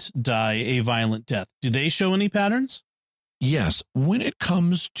didn't die a violent death? Do they show any patterns? Yes. When it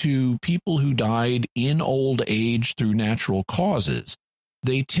comes to people who died in old age through natural causes,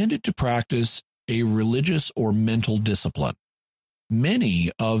 they tended to practice a religious or mental discipline.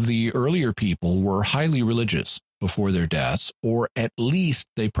 Many of the earlier people were highly religious before their deaths, or at least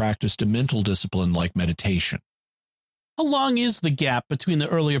they practiced a mental discipline like meditation. How long is the gap between the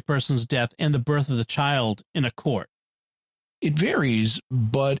earlier person's death and the birth of the child in a court? It varies,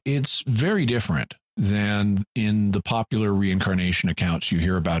 but it's very different than in the popular reincarnation accounts you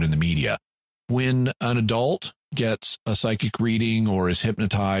hear about in the media. When an adult gets a psychic reading or is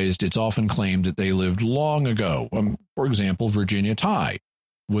hypnotized, it's often claimed that they lived long ago. For example, Virginia Tighe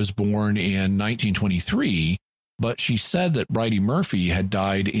was born in 1923, but she said that Bridie Murphy had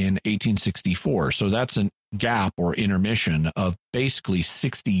died in 1864. So that's a gap or intermission of basically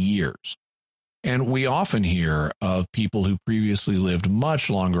 60 years. And we often hear of people who previously lived much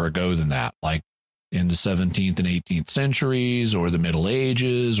longer ago than that, like in the 17th and 18th centuries, or the Middle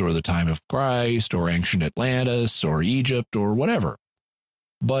Ages, or the time of Christ, or ancient Atlantis, or Egypt, or whatever.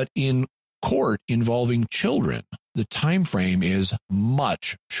 But in court involving children, the time frame is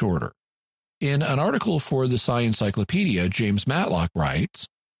much shorter. In an article for the Sciencyclopedia, James Matlock writes,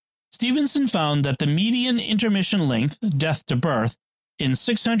 Stevenson found that the median intermission length, death to birth, in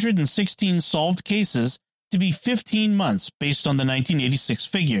 616 solved cases to be 15 months based on the 1986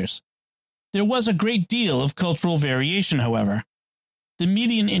 figures. There was a great deal of cultural variation, however. The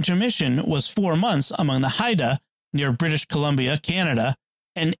median intermission was 4 months among the Haida near British Columbia, Canada,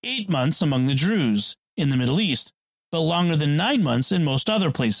 and 8 months among the Druze in the Middle East, but longer than 9 months in most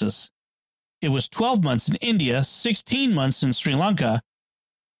other places. It was 12 months in India, 16 months in Sri Lanka,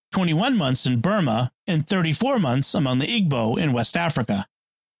 21 months in Burma, and 34 months among the Igbo in West Africa.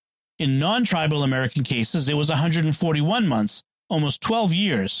 In non-tribal American cases, it was 141 months, almost 12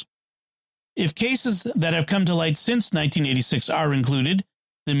 years. If cases that have come to light since 1986 are included,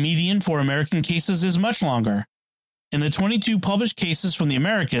 the median for American cases is much longer. In the 22 published cases from the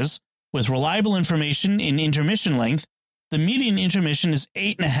Americas, with reliable information in intermission length, the median intermission is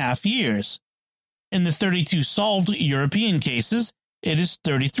 8.5 years. In the 32 solved European cases, it is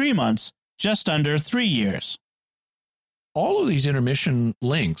 33 months, just under 3 years. All of these intermission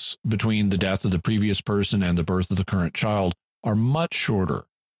lengths between the death of the previous person and the birth of the current child are much shorter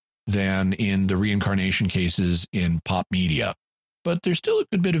than in the reincarnation cases in pop media. But there's still a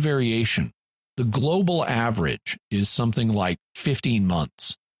good bit of variation. The global average is something like 15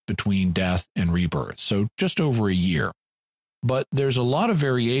 months between death and rebirth, so just over a year. But there's a lot of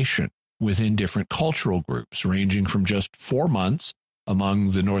variation within different cultural groups, ranging from just 4 months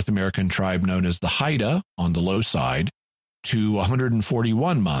among the North American tribe known as the Haida on the low side to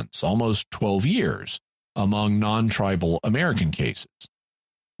 141 months, almost 12 years, among non-tribal American cases.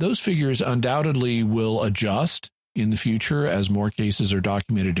 Those figures undoubtedly will adjust in the future as more cases are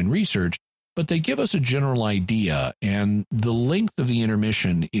documented in research, but they give us a general idea, and the length of the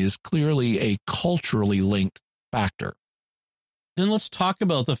intermission is clearly a culturally linked factor. Then let's talk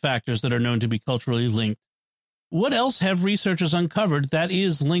about the factors that are known to be culturally linked. What else have researchers uncovered that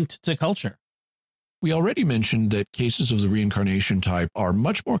is linked to culture? We already mentioned that cases of the reincarnation type are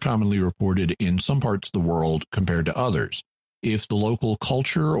much more commonly reported in some parts of the world compared to others. If the local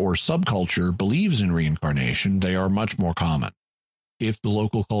culture or subculture believes in reincarnation, they are much more common. If the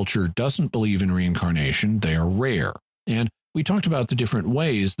local culture doesn't believe in reincarnation, they are rare. And we talked about the different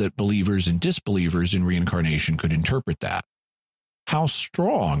ways that believers and disbelievers in reincarnation could interpret that. How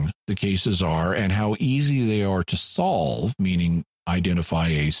strong the cases are and how easy they are to solve, meaning identify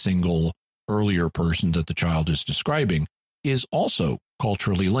a single earlier person that the child is describing, is also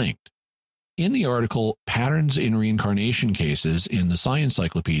culturally linked. In the article Patterns in Reincarnation Cases in the Science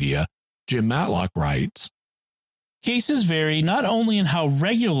Encyclopedia, Jim Matlock writes, cases vary not only in how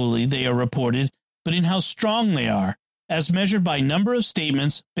regularly they are reported, but in how strong they are, as measured by number of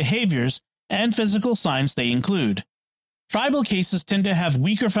statements, behaviors, and physical signs they include. Tribal cases tend to have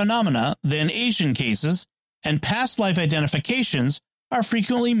weaker phenomena than Asian cases, and past life identifications are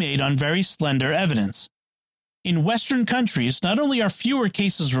frequently made on very slender evidence. In Western countries, not only are fewer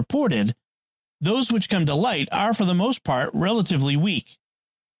cases reported, those which come to light are for the most part relatively weak.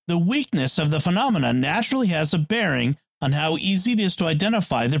 The weakness of the phenomena naturally has a bearing on how easy it is to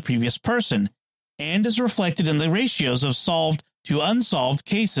identify the previous person, and is reflected in the ratios of solved to unsolved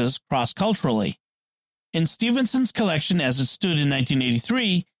cases cross-culturally. In Stevenson's collection as it stood in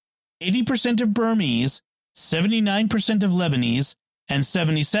 1983, 80% of Burmese, 79% of Lebanese, and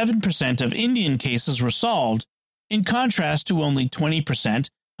 77% of Indian cases were solved, in contrast to only 20%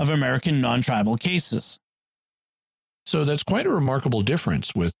 of American non-tribal cases. So that's quite a remarkable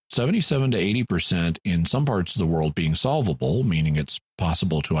difference, with 77 to 80% in some parts of the world being solvable, meaning it's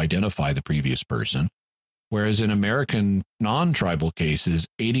possible to identify the previous person, whereas in American non-tribal cases,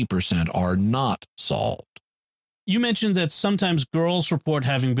 80% are not solved. You mentioned that sometimes girls report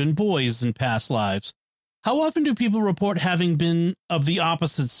having been boys in past lives. How often do people report having been of the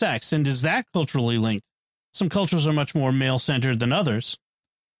opposite sex, and is that culturally linked? Some cultures are much more male-centered than others.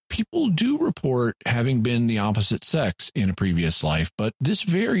 People do report having been the opposite sex in a previous life, but this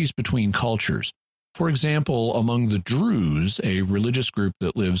varies between cultures. For example, among the Druze, a religious group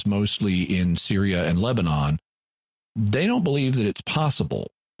that lives mostly in Syria and Lebanon, they don't believe that it's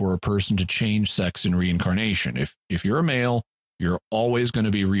possible for a person to change sex in reincarnation. If you're a male, you're always going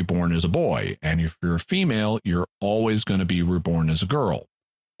to be reborn as a boy, and if you're a female, you're always going to be reborn as a girl.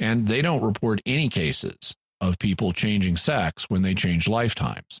 And they don't report any cases of people changing sex when they change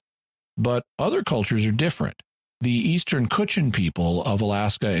lifetimes. But other cultures are different. The Eastern Kutchin people of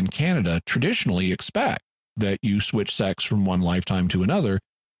Alaska and Canada traditionally expect that you switch sex from one lifetime to another,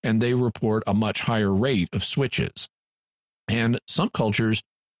 and they report a much higher rate of switches. And some cultures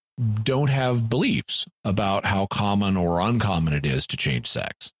don't have beliefs about how common or uncommon it is to change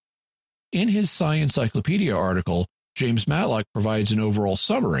sex. In his Science Encyclopedia article, James Matlock provides an overall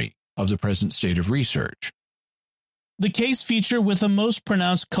summary of the present state of research. The case feature with the most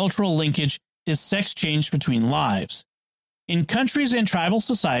pronounced cultural linkage is sex change between lives. In countries and tribal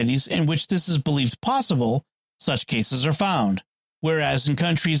societies in which this is believed possible, such cases are found, whereas in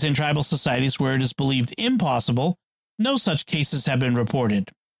countries and tribal societies where it is believed impossible, no such cases have been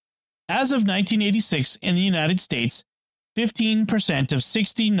reported. As of 1986 in the United States, 15% of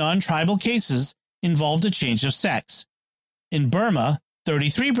 60 non-tribal cases involved a change of sex. In Burma,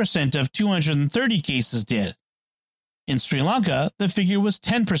 33% of 230 cases did. In Sri Lanka, the figure was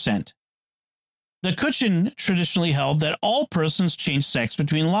 10%. The Kutchin traditionally held that all persons change sex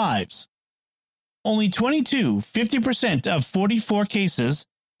between lives. Only 50% of 44 cases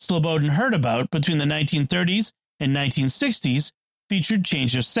Slobodin heard about between the 1930s and 1960s featured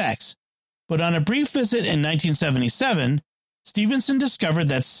change of sex, but on a brief visit in 1977, Stevenson discovered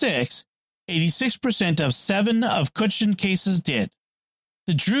that 86% of 7 of Kutchin cases did.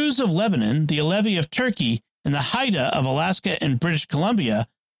 The Druze of Lebanon, the Alevi of Turkey, and the Haida of Alaska and British Columbia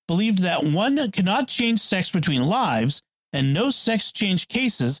believed that one cannot change sex between lives, and no sex change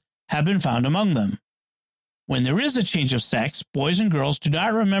cases have been found among them. When there is a change of sex, boys and girls do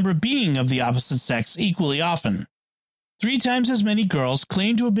not remember being of the opposite sex equally often. 3 times as many girls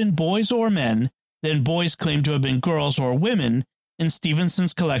claim to have been boys or men than boys claim to have been girls or women in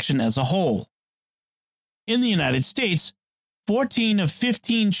Stevenson's collection as a whole. In the United States, 14 of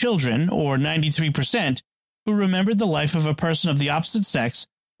 15 children, or 93%, who remembered the life of a person of the opposite sex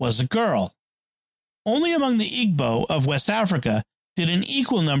was a girl. Only among the Igbo of West Africa did an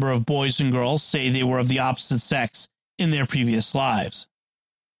equal number of boys and girls say they were of the opposite sex in their previous lives.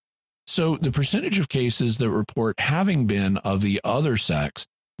 So the percentage of cases that report having been of the other sex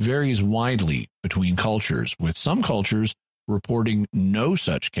varies widely between cultures, with some cultures reporting no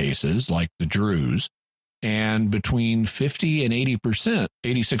such cases, like the Druze, and between 50 and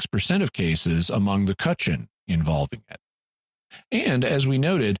 86% of cases among the Kutchin involving it. And as we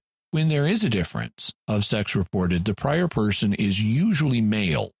noted, when there is a difference of sex reported, the prior person is usually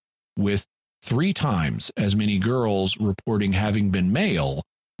male, with 3 times as many girls reporting having been male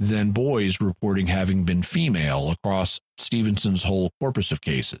than boys reporting having been female across Stevenson's whole corpus of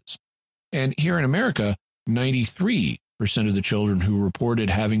cases. And here in America, 93% of the children who reported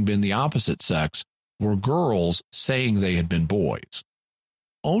having been the opposite sex were girls saying they had been boys.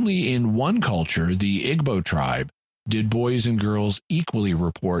 Only in one culture, the Igbo tribe, did boys and girls equally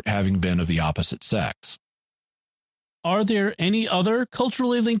report having been of the opposite sex. Are there any other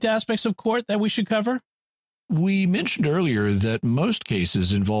culturally linked aspects of court that we should cover? We mentioned earlier that most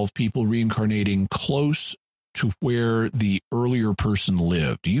cases involve people reincarnating close to where the earlier person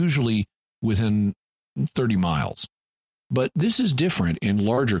lived, usually within 30 miles. But this is different in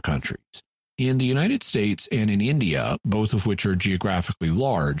larger countries. In the United States and in India, both of which are geographically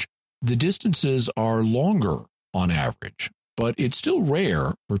large, the distances are longer on average, but it's still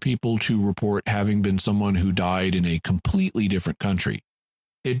rare for people to report having been someone who died in a completely different country.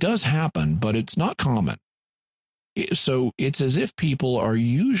 It does happen, but it's not common. So it's as if people are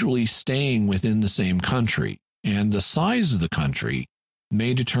usually staying within the same country, and the size of the country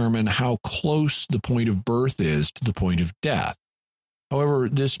may determine how close the point of birth is to the point of death. However,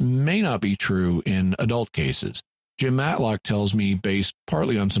 this may not be true in adult cases. Jim Matlock tells me, based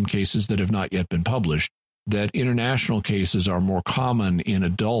partly on some cases that have not yet been published, that international cases are more common in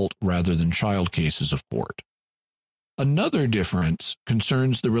adult rather than child cases of court. Another difference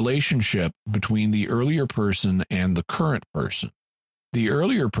concerns the relationship between the earlier person and the current person. The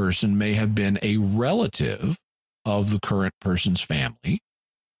earlier person may have been a relative of the current person's family.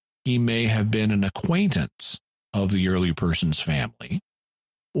 He may have been an acquaintance of the earlier person's family,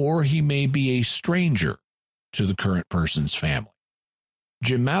 or he may be a stranger to the current person's family.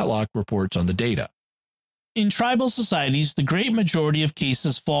 Jim Matlock reports on the data. In tribal societies, the great majority of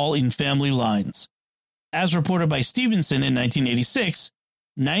cases fall in family lines. As reported by Stevenson in 1986,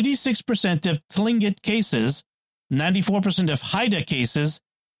 96% of Tlingit cases, 94% of Haida cases,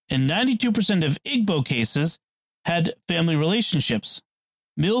 and 92% of Igbo cases had family relationships.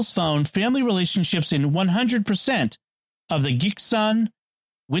 Mills found family relationships in 100% of the Giksan,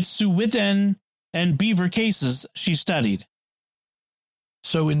 Wet'suwet'en, and Beaver cases she studied.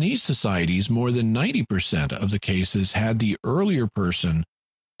 So in these societies, more than 90% of the cases had the earlier person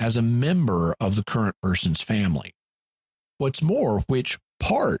as a member of the current person's family. What's more, which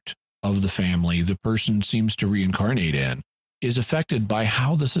part of the family the person seems to reincarnate in is affected by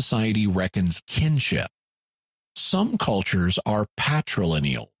how the society reckons kinship. Some cultures are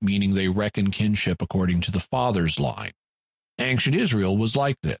patrilineal, meaning they reckon kinship according to the father's line. Ancient Israel was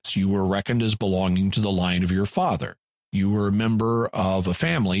like this. You were reckoned as belonging to the line of your father. You were a member of a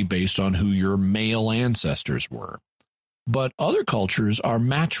family based on who your male ancestors were. But other cultures are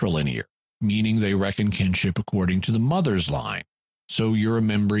matrilinear, meaning they reckon kinship according to the mother's line. So you're a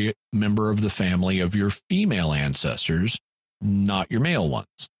member of the family of your female ancestors, not your male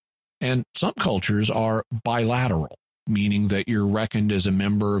ones. And some cultures are bilateral, meaning that you're reckoned as a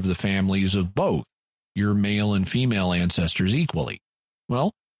member of the families of both your male and female ancestors equally.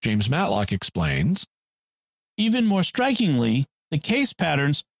 Well, James Matlock explains, even more strikingly, the case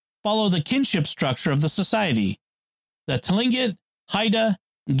patterns follow the kinship structure of the society. The Tlingit, Haida,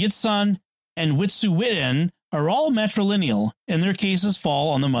 Gitsan, and Wet'suwet'en are all matrilineal, and their cases fall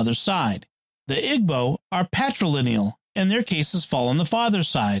on the mother's side. The Igbo are patrilineal, and their cases fall on the father's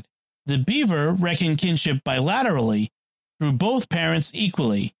side. The Beaver reckon kinship bilaterally through both parents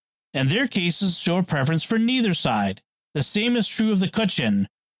equally, and their cases show a preference for neither side. The same is true of the Kutchin,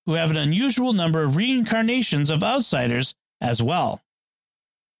 who have an unusual number of reincarnations of outsiders as well.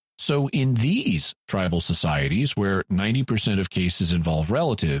 So in these tribal societies, where 90% of cases involve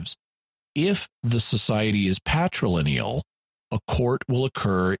relatives, if the society is patrilineal, a court will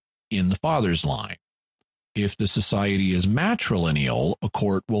occur in the father's line. If the society is matrilineal, a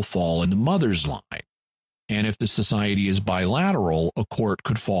court will fall in the mother's line. And if the society is bilateral, a court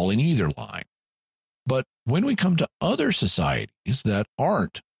could fall in either line. But when we come to other societies that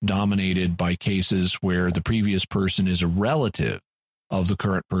aren't dominated by cases where the previous person is a relative of the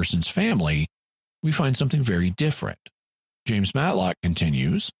current person's family, we find something very different. James Matlock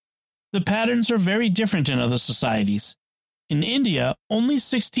continues, the patterns are very different in other societies. In India, only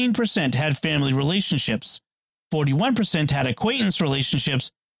 16% had family relationships, 41% had acquaintance relationships,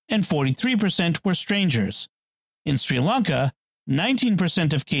 and 43% were strangers. In Sri Lanka,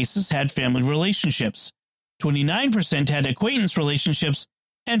 19% of cases had family relationships, 29% had acquaintance relationships,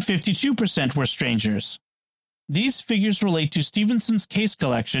 and 52% were strangers. These figures relate to Stevenson's case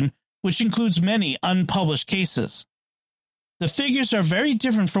collection, which includes many unpublished cases. The figures are very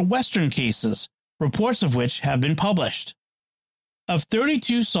different for Western cases, reports of which have been published. Of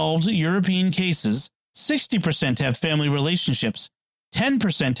 32 solved European cases, 60% have family relationships,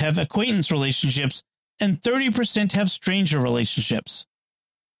 10% have acquaintance relationships, and 30% have stranger relationships.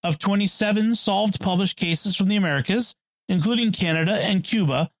 Of 27 solved published cases from the Americas, including Canada and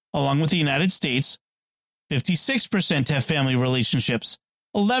Cuba, along with the United States, 56% have family relationships,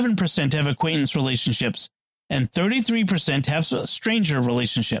 11% have acquaintance relationships, and 33% have stranger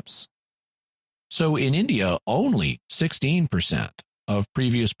relationships. So in India, only 16% of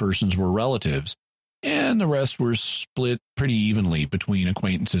previous persons were relatives, and the rest were split pretty evenly between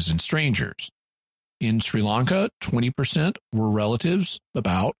acquaintances and strangers. In Sri Lanka, 20% were relatives,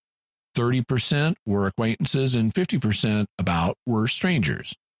 about 30% were acquaintances, and 50% about were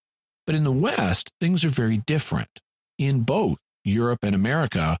strangers. But in the West, things are very different. In both Europe and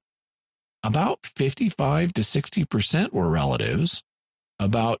America, about 55 to 60% were relatives,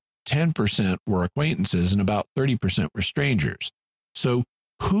 about 10% were acquaintances, and about 30% were strangers. So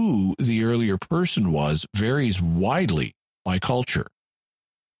who the earlier person was varies widely by culture.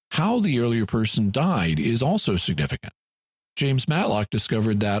 How the earlier person died is also significant. James Matlock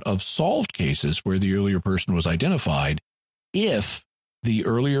discovered that of solved cases where the earlier person was identified, if the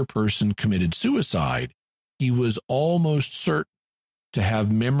earlier person committed suicide, he was almost certain to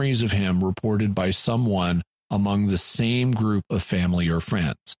have memories of him reported by someone among the same group of family or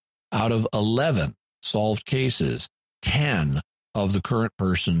friends. Out of 11 solved cases, 10 of the current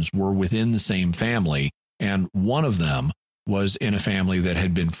persons were within the same family, and one of them was in a family that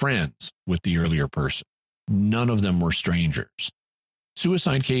had been friends with the earlier person. None of them were strangers.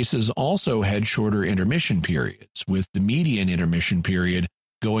 Suicide cases also had shorter intermission periods, with the median intermission period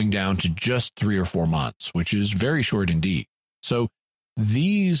going down to just 3 or 4 months, which is very short indeed. So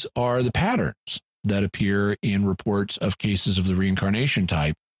these are the patterns that appear in reports of cases of the reincarnation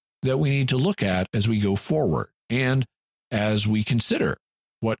type that we need to look at as we go forward and as we consider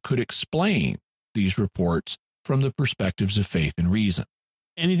what could explain these reports from the perspectives of faith and reason.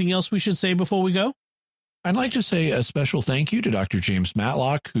 Anything else we should say before we go? I'd like to say a special thank you to Dr. James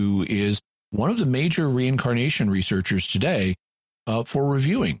Matlock, who is one of the major reincarnation researchers today, for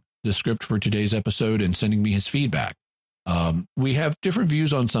reviewing the script for today's episode and sending me his feedback. We have different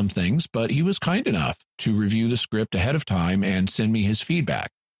views on some things, but he was kind enough to review the script ahead of time and send me his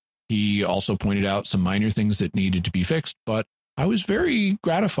feedback. He also pointed out some minor things that needed to be fixed, but I was very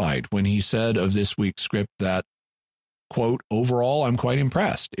gratified when he said of this week's script that, quote, overall, I'm quite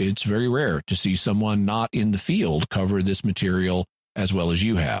impressed. It's very rare to see someone not in the field cover this material as well as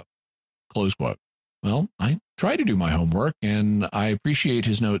you have, close quote. Well, I try to do my homework, and I appreciate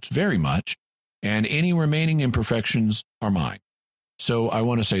his notes very much, and any remaining imperfections are mine. So I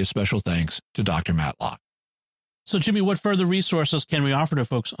want to say a special thanks to Dr. Matlock. So, Jimmy, what further resources can we offer to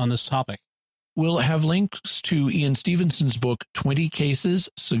folks on this topic? We'll have links to Ian Stevenson's book, 20 Cases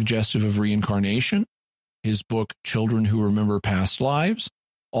Suggestive of Reincarnation, his book, Children Who Remember Past Lives,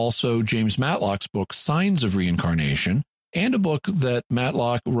 also James Matlock's book, Signs of Reincarnation, and a book that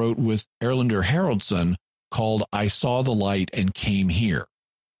Matlock wrote with Erlander Haraldson called I Saw the Light and Came Here.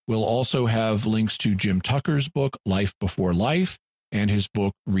 We'll also have links to Jim Tucker's book, Life Before Life, and his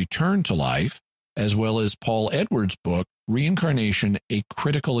book, Return to Life, as well as Paul Edwards' book, Reincarnation, A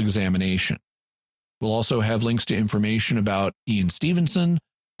Critical Examination. We'll also have links to information about Ian Stevenson,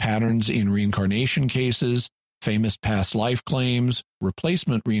 patterns in reincarnation cases, famous past life claims,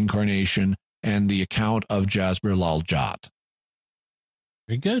 replacement reincarnation, and the account of Jasbir Lal Jat.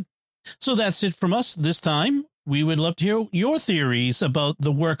 Very good. So that's it from us this time. We would love to hear your theories about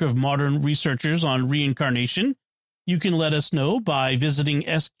the work of modern researchers on reincarnation. You can let us know by visiting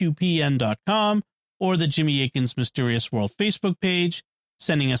sqpn.com or the Jimmy Akin's Mysterious World Facebook page,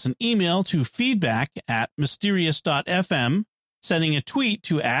 sending us an email to feedback@mysterious.fm, sending a tweet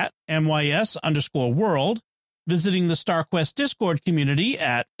to @MYS_world, visiting the StarQuest Discord community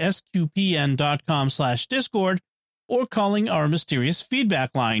at sqpn.com/Discord, or calling our mysterious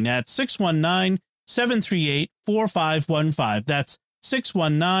feedback line at 619-738-4515. That's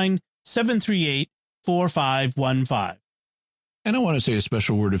 619-738-4515. And I want to say a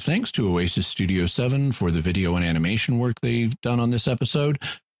special word of thanks to Oasis Studio 7 for the video and animation work they've done on this episode.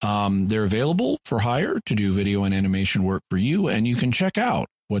 They're available for hire to do video and animation work for you, and you can check out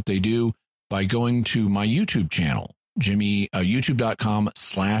what they do by going to my YouTube channel,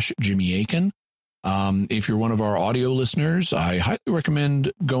 youtube.com/Jimmy Akin. If you're one of our audio listeners, I highly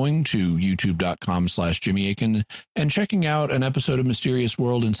recommend going to youtube.com/Jimmy Akin and checking out an episode of Mysterious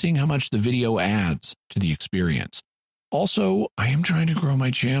World and seeing how much the video adds to the experience. Also, I am trying to grow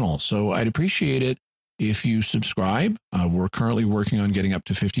my channel, so I'd appreciate it if you subscribe. We're currently working on getting up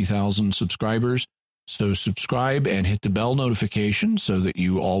to 50,000 subscribers. So subscribe and hit the bell notification so that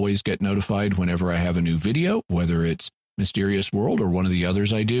you always get notified whenever I have a new video, whether it's Mysterious World or one of the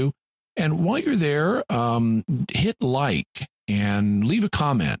others I do. And while you're there, hit like and leave a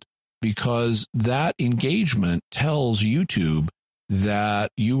comment, because that engagement tells YouTube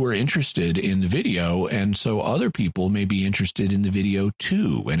that you were interested in the video, and so other people may be interested in the video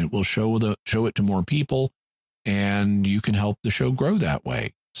too, and it will show it to more people, and you can help the show grow that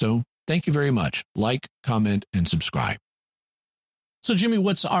way. So thank you very much. Like, comment, and subscribe. So, Jimmy,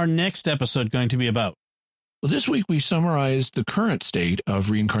 what's our next episode going to be about? Well, this week we summarized the current state of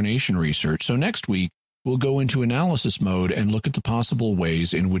reincarnation research. So next week, we'll go into analysis mode and look at the possible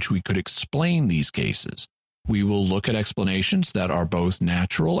ways in which we could explain these cases. We will look at explanations that are both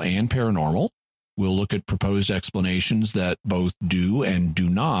natural and paranormal. We'll look at proposed explanations that both do and do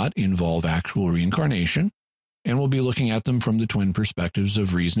not involve actual reincarnation. And we'll be looking at them from the twin perspectives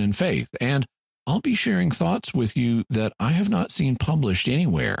of reason and faith. And I'll be sharing thoughts with you that I have not seen published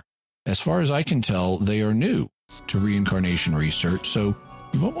anywhere. As far as I can tell, they are new to reincarnation research, so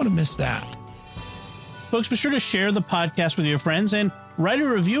you won't want to miss that. Folks, be sure to share the podcast with your friends and write a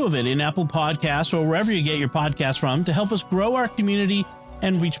review of it in Apple Podcasts or wherever you get your podcasts from to help us grow our community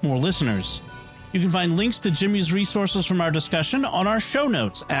and reach more listeners. You can find links to Jimmy's resources from our discussion on our show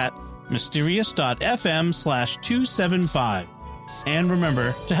notes at mysterious.fm/275. And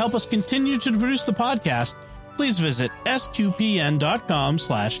remember, to help us continue to produce the podcast, please visit sqpn.com/give.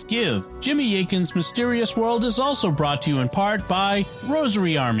 Jimmy Akin's Mysterious World is also brought to you in part by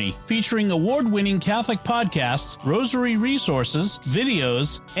Rosary Army, featuring award-winning Catholic podcasts, rosary resources,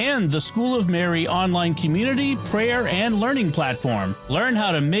 videos, and the School of Mary online community, prayer, and learning platform. Learn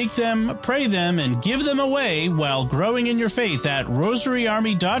how to make them, pray them, and give them away while growing in your faith at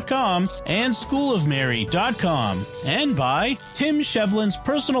rosaryarmy.com and schoolofmary.com. And by Tim Shevlin's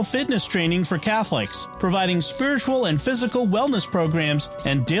personal fitness training for Catholics, providing spiritual and physical wellness programs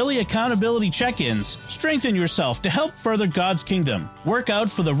and daily accountability check-ins. Strengthen yourself to help further God's kingdom. Work out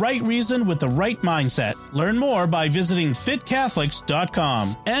for the right reason with the right mindset. Learn more by visiting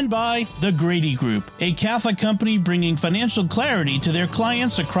fitcatholics.com. And by The Grady Group, a Catholic company bringing financial clarity to their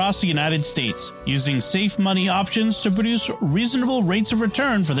clients across the United States, using safe money options to produce reasonable rates of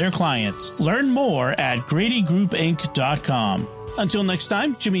return for their clients. Learn more at gradygroupinc.com. Until next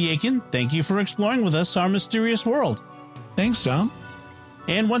time, Jimmy Akin, thank you for exploring with us our mysterious world. Thanks, Dom.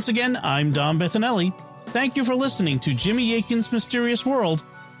 And once again, I'm Dom Bettinelli. Thank you for listening to Jimmy Akin's Mysterious World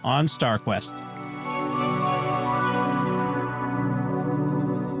on StarQuest.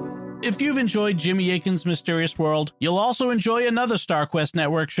 If you've enjoyed Jimmy Akin's Mysterious World, you'll also enjoy another StarQuest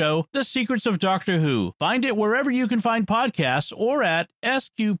Network show, The Secrets of Doctor Who. Find it wherever you can find podcasts or at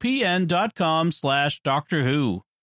sqpn.com/Doctor Who.